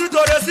want you to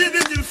receive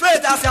it in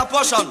faith as your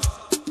portion,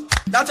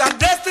 that you are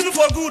destined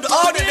for good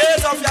all the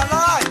days of your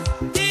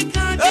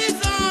life.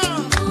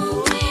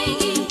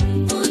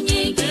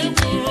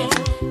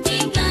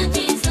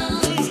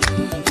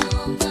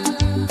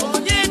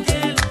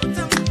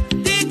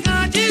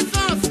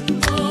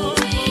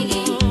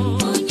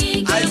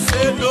 I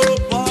say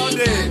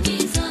nobody.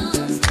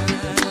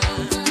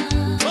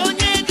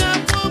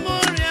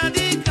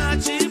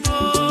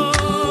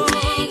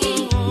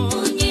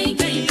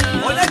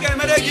 Onye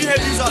ga-emere gị ihe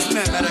Jizọs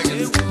na-emere gị.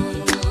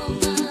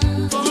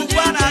 Ugbu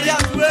a na-arịa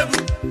atụ egwu.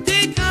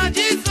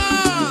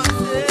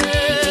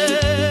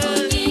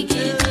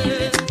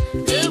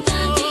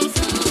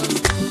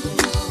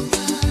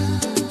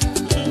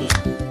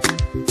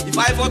 If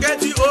I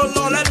forget you, oh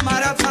Lord, let my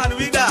right hand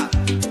wither.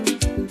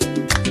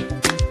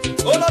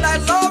 Oh Lord, I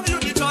love you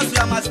because you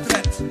are my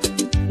strength.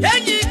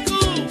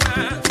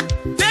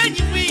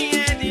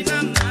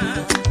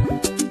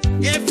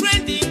 A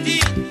friend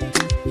indeed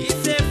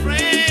is a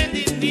friend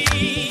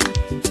indeed.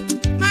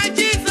 My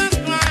Jesus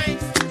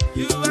Christ,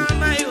 you are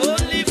my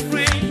only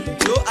friend.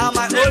 You are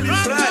my The only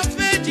rock friend.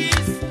 of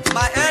ages,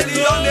 My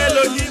Elion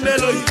Elohim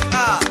Elohim.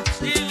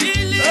 the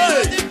lily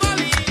Hey. of the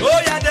valley, Oh,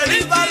 you are the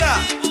deliverer.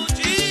 invisible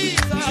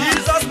Jesus.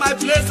 Jesus, my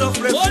place of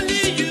refuge.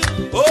 Only you,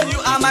 Oh, you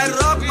are my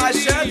rock, my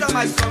shelter.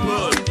 my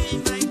stronghold.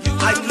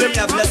 I claim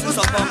your blessings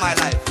upon my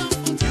life.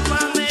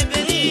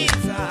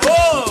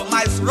 Oh,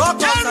 my rock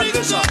of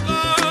salvation.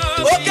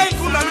 Okay,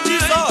 good man,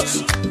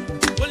 Jesus.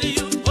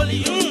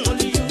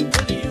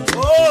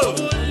 Oh,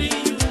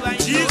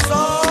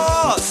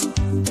 Jesus.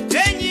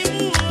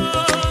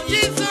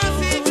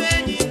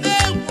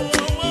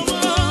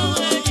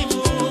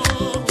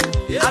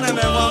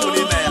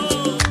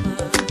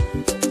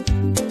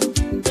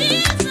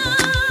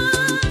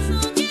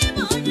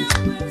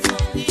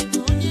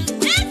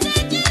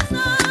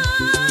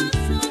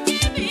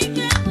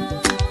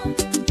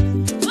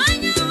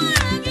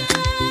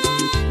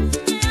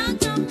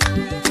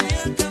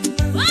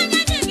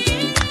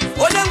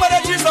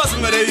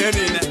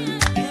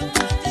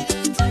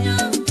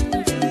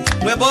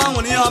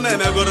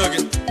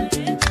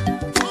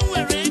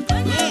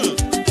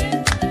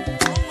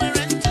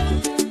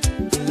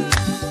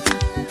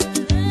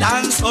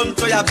 Dance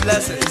unto your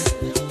blessings.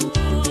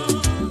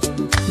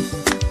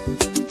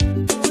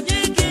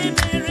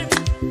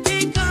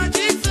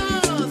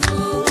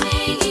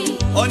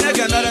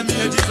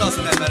 Jesus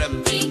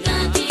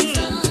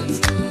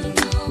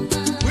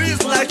who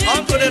is like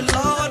unto the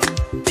Lord,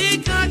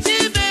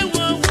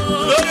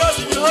 glorious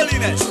in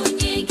holiness,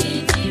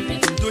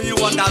 doing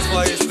wonders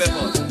for his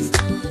people.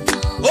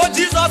 Oh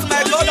Jesus,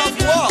 my God of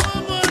war.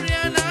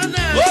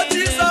 Oh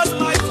Jesus,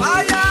 my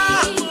fire.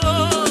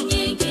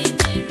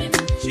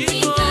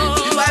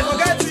 If I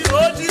forget you,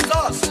 oh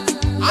Jesus,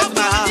 that's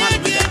my heart.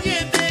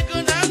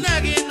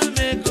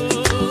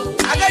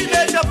 I got you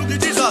made up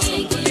with Jesus.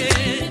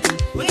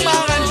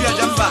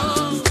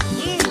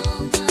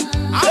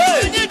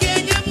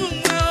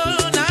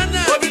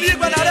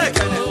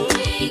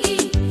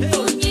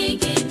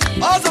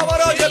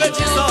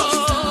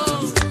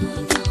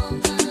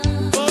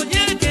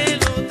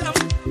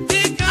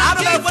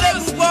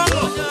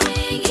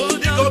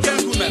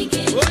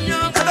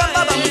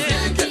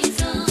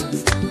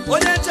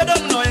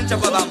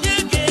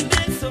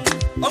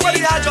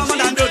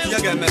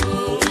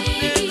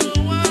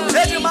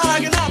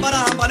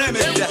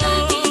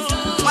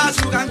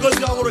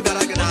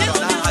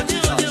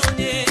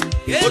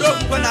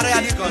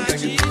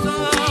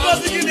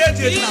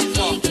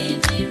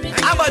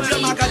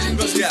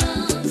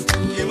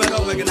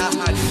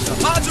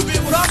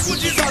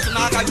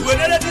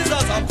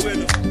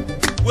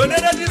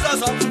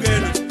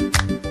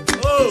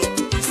 Oh,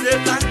 we say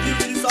thank you,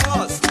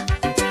 Jesus.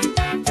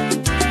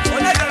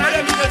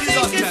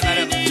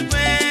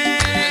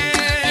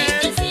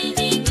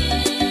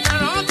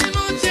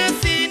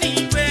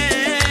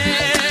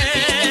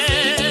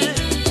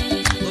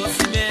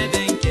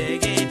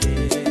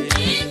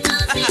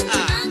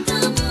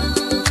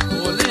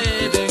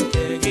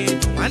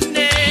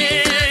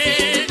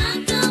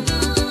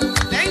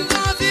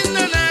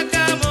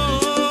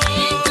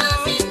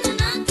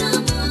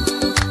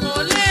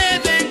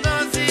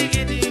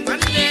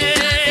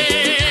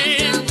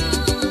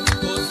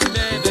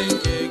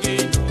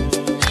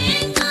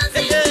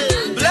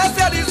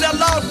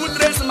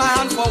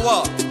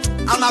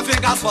 And my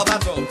fingers for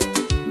battle.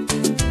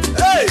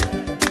 Hey,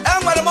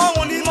 and what am I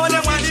when you want to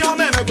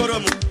go to?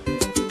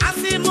 I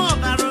see more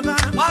baroba.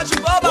 Watch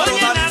you, Baba.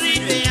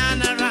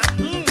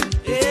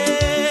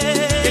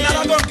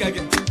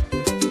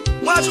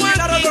 Watch you,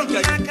 another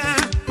donkey.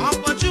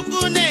 Uncle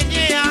Chukune,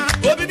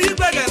 Bobby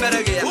Beggar,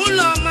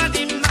 Ulo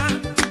Madima,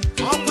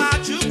 Uncle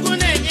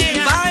Chukune,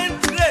 divine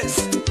grace,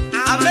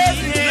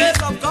 amazing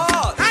grace of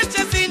God. I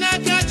just seen a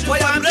catch for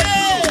your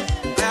breakthrough.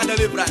 I had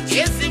a branch.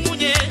 Yes,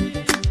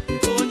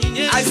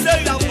 I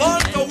say you are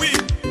born to win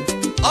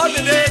all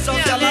the days of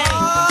your life.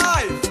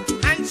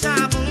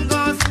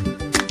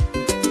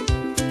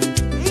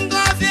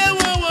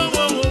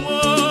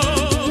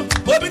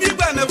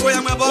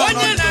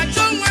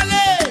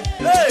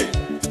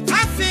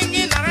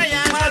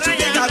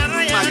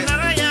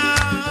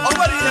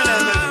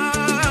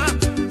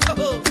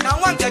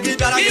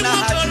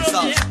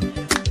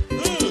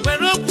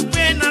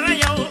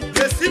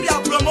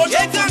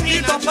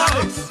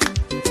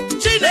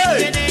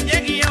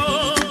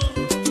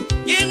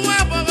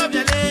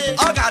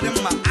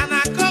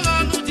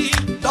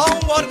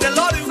 Don't worry, the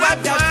Lord will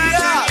wipe their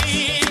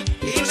tears.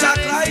 You shall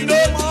cry no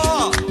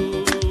more.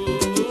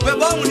 We're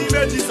born with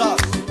you, Jesus.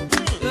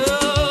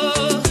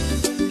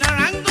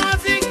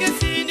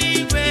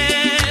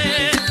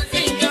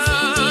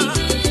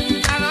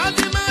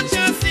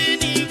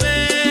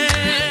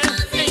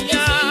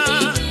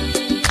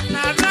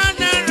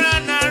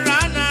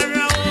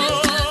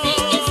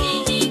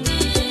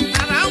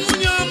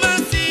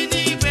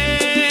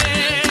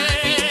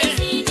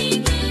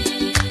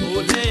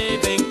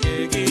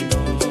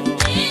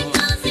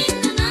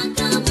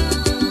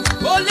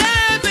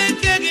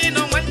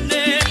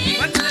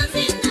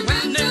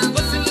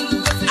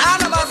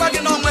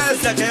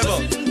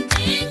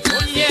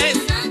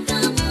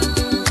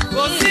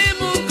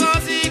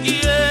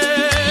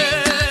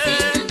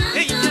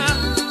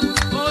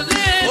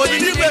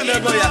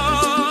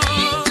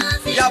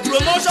 Your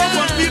promotion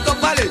from peak to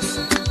palace,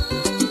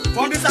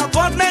 from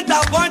disappointment to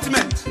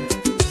appointment.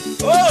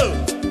 Oh,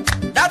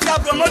 that's your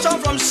promotion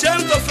from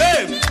shame to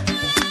fame.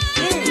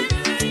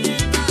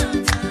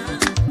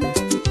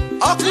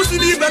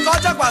 Akusidi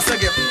bekocha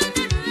kwasege.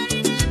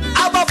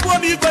 Abapuo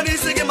mi kwani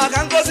sigi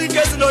makangozi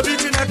kesi no bi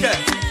Chineke.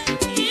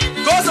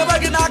 Gozo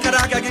bagi na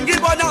karaka ngi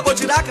bonya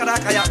bochi na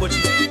karaka ya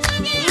bochi.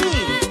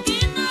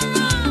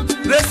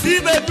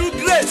 Receive a new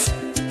grace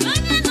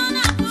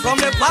from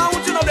the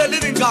fountain of the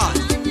living God.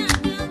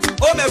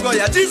 Oh my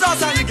God,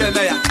 Jesus and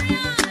Gemeya.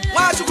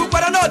 Why should you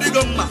put another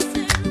gumma?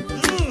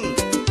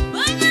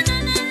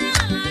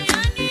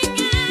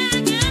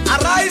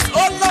 Arise,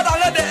 oh Lord, and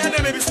let the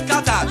enemy be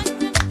scattered.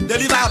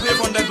 Deliver our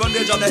people from the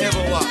bondage of the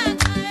evil one.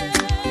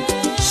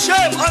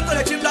 Shame unto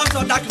the kingdoms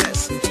of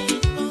darkness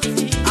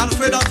and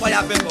freedom for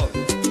your people.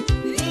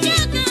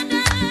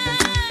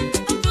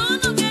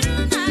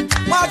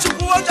 What you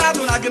want to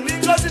do, like a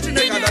mingo sitting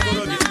in the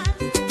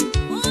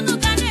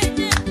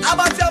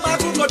Abatia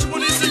Maku got to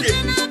Sigi.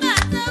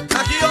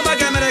 Akioma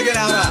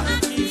Gameragara.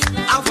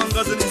 Afon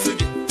goes in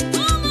Sigi.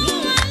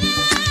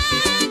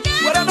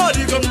 What about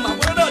the gumma?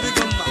 What about the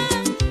gumma?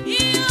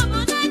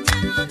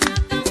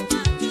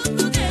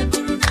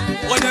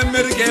 What a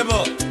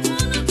miracle.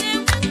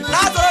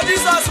 Not all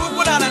Jesus who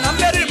put on an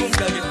very boom.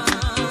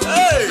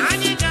 Hey,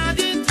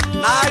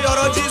 now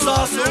you're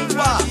Jesus.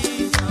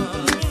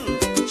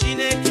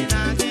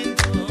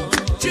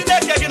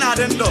 Chineke na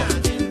dendo.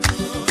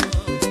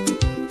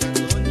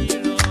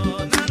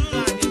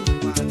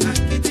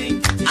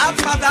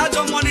 After that,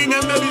 money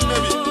maybe.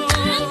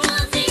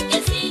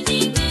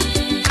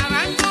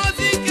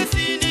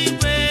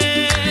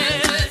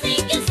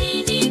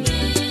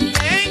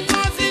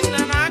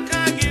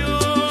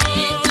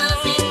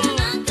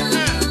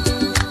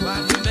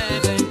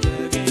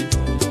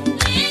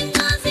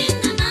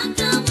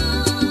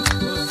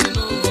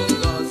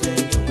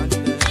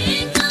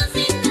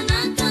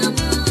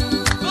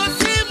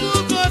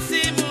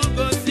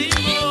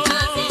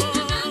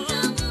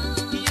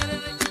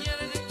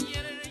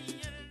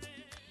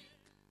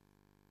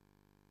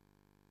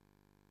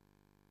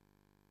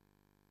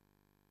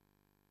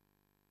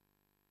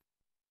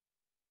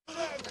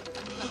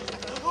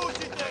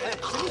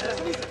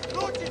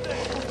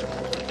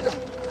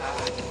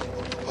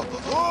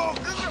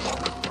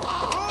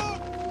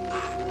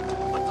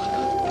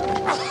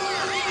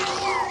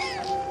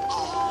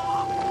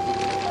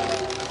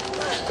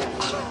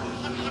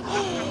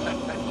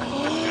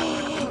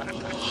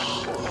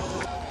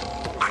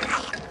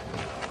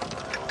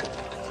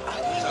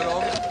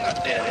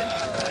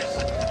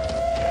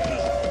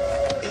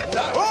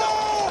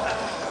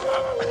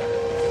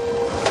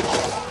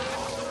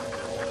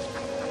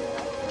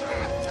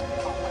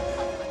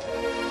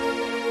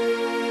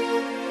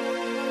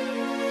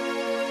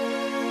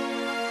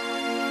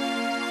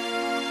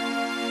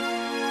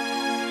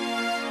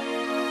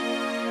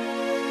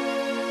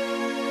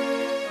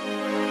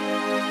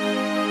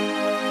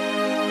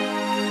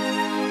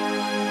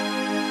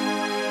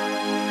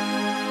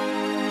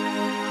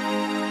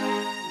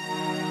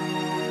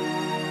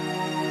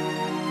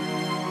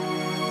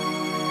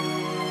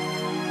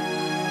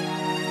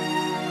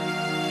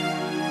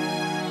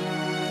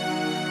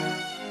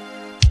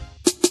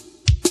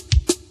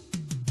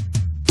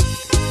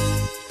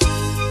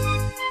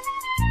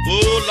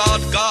 Oh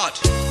Lord God,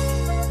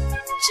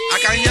 I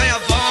can hear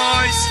your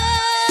voice,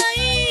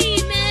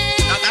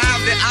 that I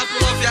have the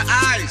apple of your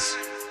eyes,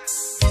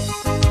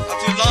 that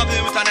you love me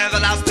with an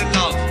everlasting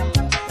love,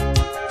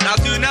 that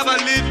you never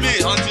leave me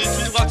until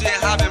you do what you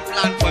have in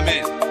plan for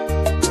me,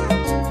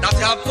 that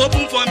you have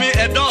opened for me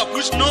a door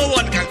which no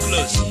one can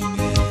close.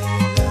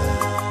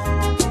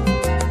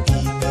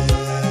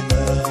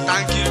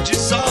 Thank you,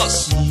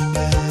 Jesus.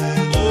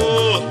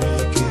 Oh,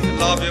 I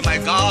love you, my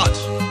God.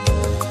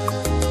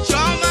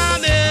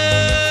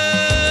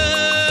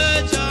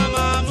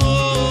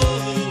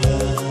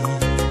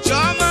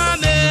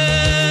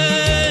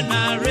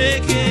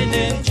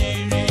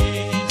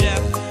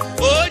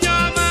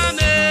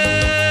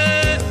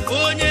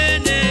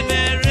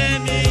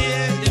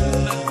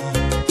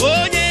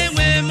 Onye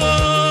nwe mo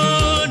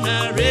na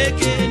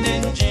reke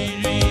nenji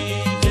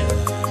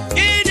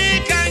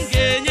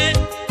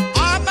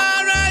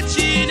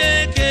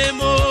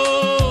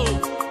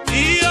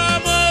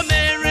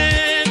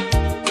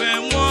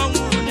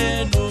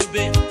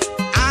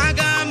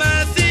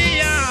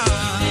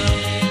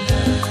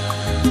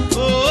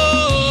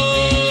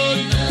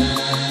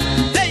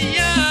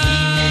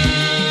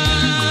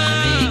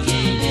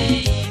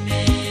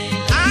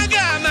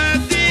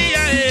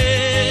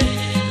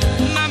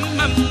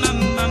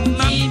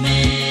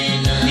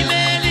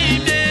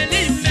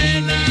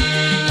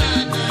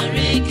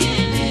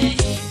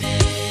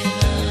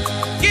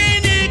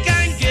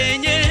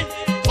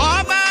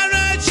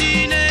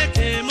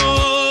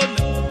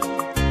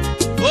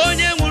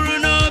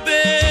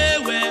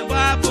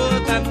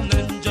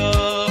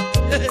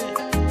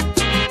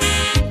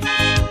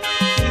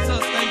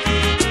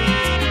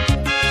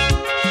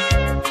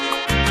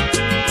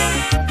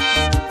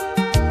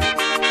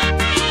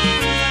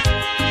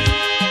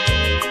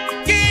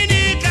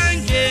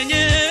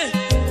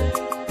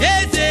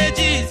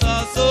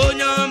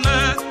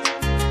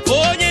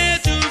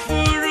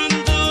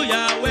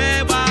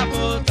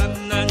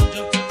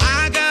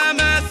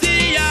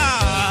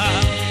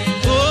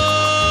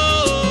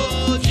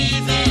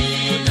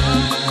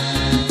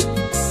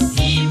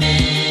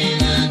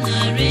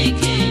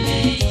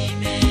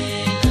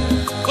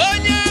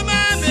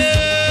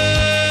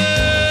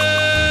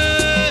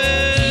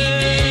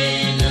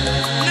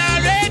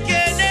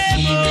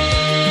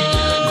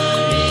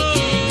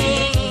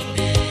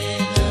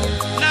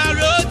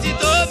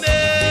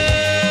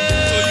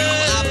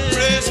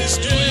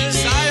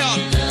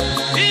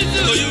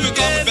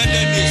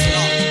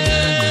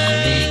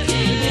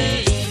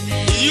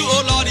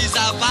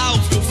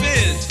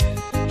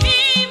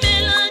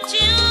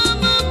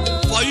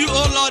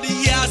God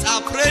hears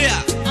our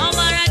prayer.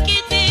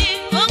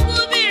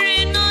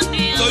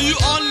 So you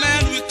all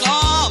men will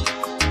come.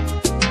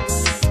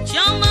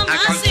 I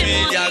can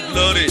feel their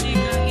glory.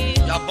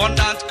 The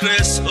abundant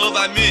grace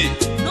over me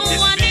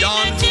is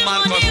beyond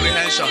human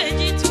comprehension.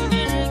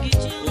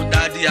 Oh,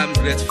 Daddy, I'm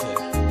grateful.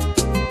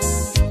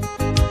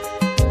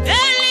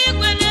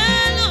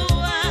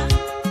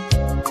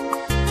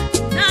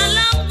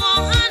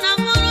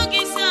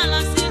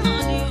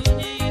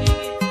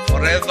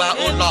 Forever,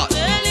 oh Lord.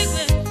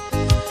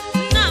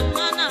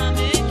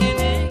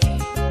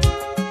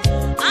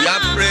 Your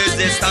praise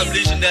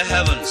established in the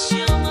heavens.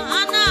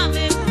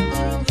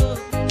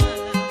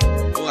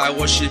 Oh, I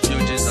worship you,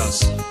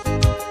 Jesus. I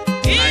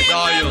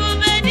adore you.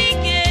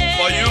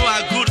 For you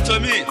are good to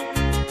me.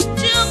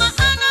 Jesus,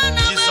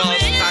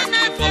 thank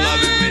you for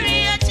loving me.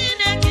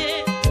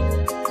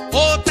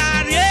 Oh,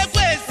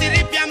 Tariekwe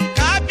Siripiam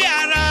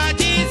Kabiara,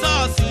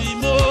 Jesus,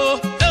 Imo.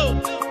 Oh,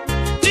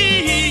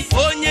 Tihi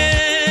Onye,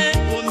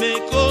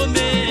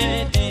 Omekome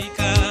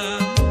Dika.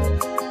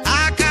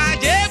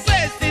 Akajekwe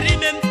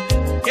Sirimem,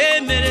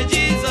 Kemere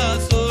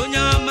Jesus,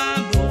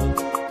 Onyamamo.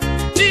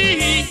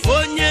 Tihi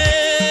Onye,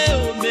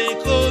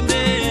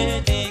 Omekome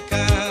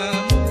Dika.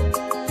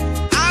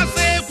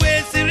 Asekwe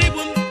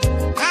Siribum,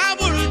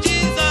 Kaburu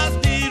Jesus,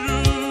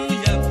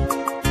 Niruya.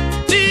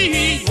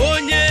 Tihi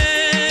Onye,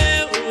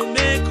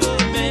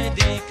 Omekome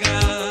Dika.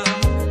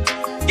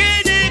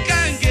 Gini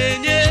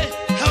kangenye,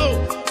 ho,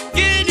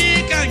 gini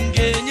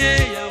kangenye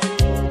ya o.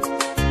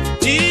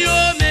 Niyo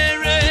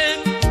mere,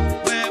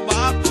 we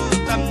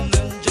waputam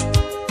nanjo.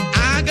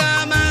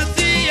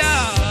 Agamasiya.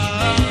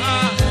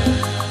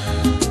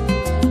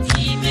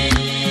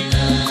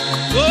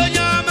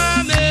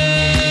 Onyamame.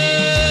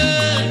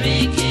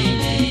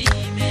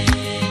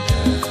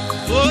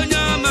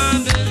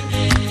 Onyamame.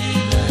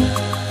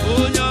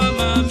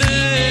 Onyamame.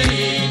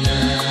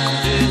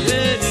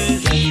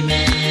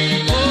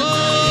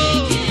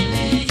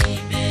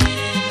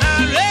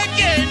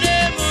 Narekele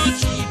mo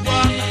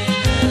chukwama.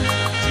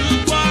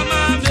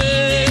 Chukwamame.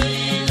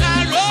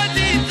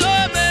 Narodi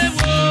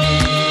tomewo.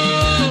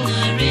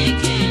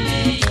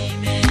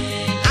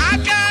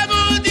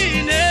 Akabudi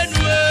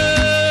nenwe.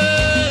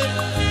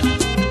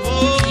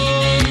 Oh,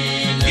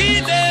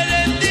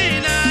 idere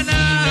ndinana.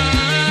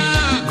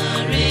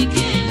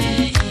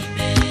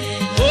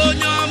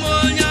 Onyama,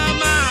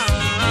 onyama.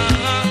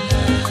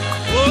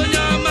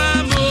 Onyama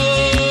mo.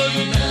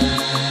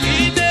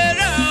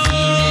 Idere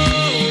o.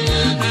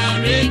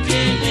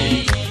 Narekele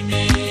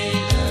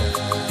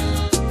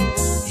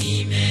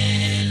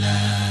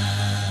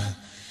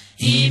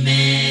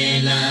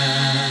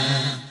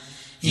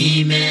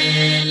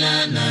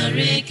Imela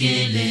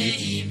narekele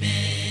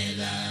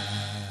imela.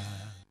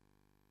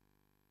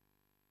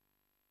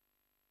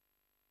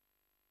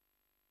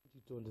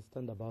 To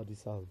understand about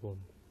this album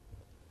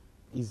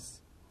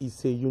is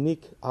a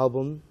unique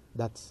album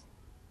that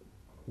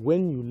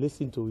when you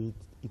listen to it,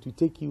 it will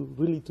take you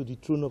really to the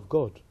throne of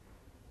God.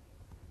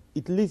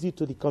 It leads you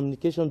to the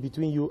communication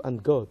between you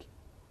and God.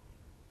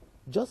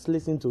 Just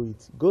listen to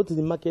it. Go to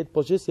the market,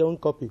 purchase your own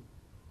copy.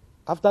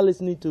 After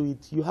listening to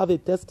it, you have a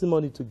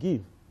testimony to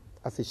give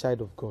as a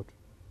child of God.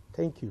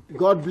 Thank you.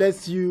 God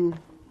bless you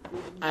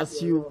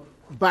as you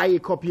buy a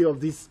copy of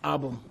this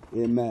album.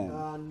 Amen.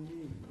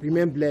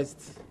 Remain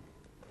blessed.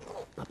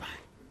 Bye-bye.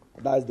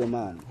 That's the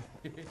man.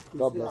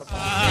 God bless you.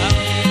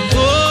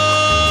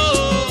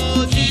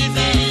 Oh,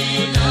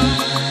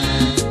 Jesus.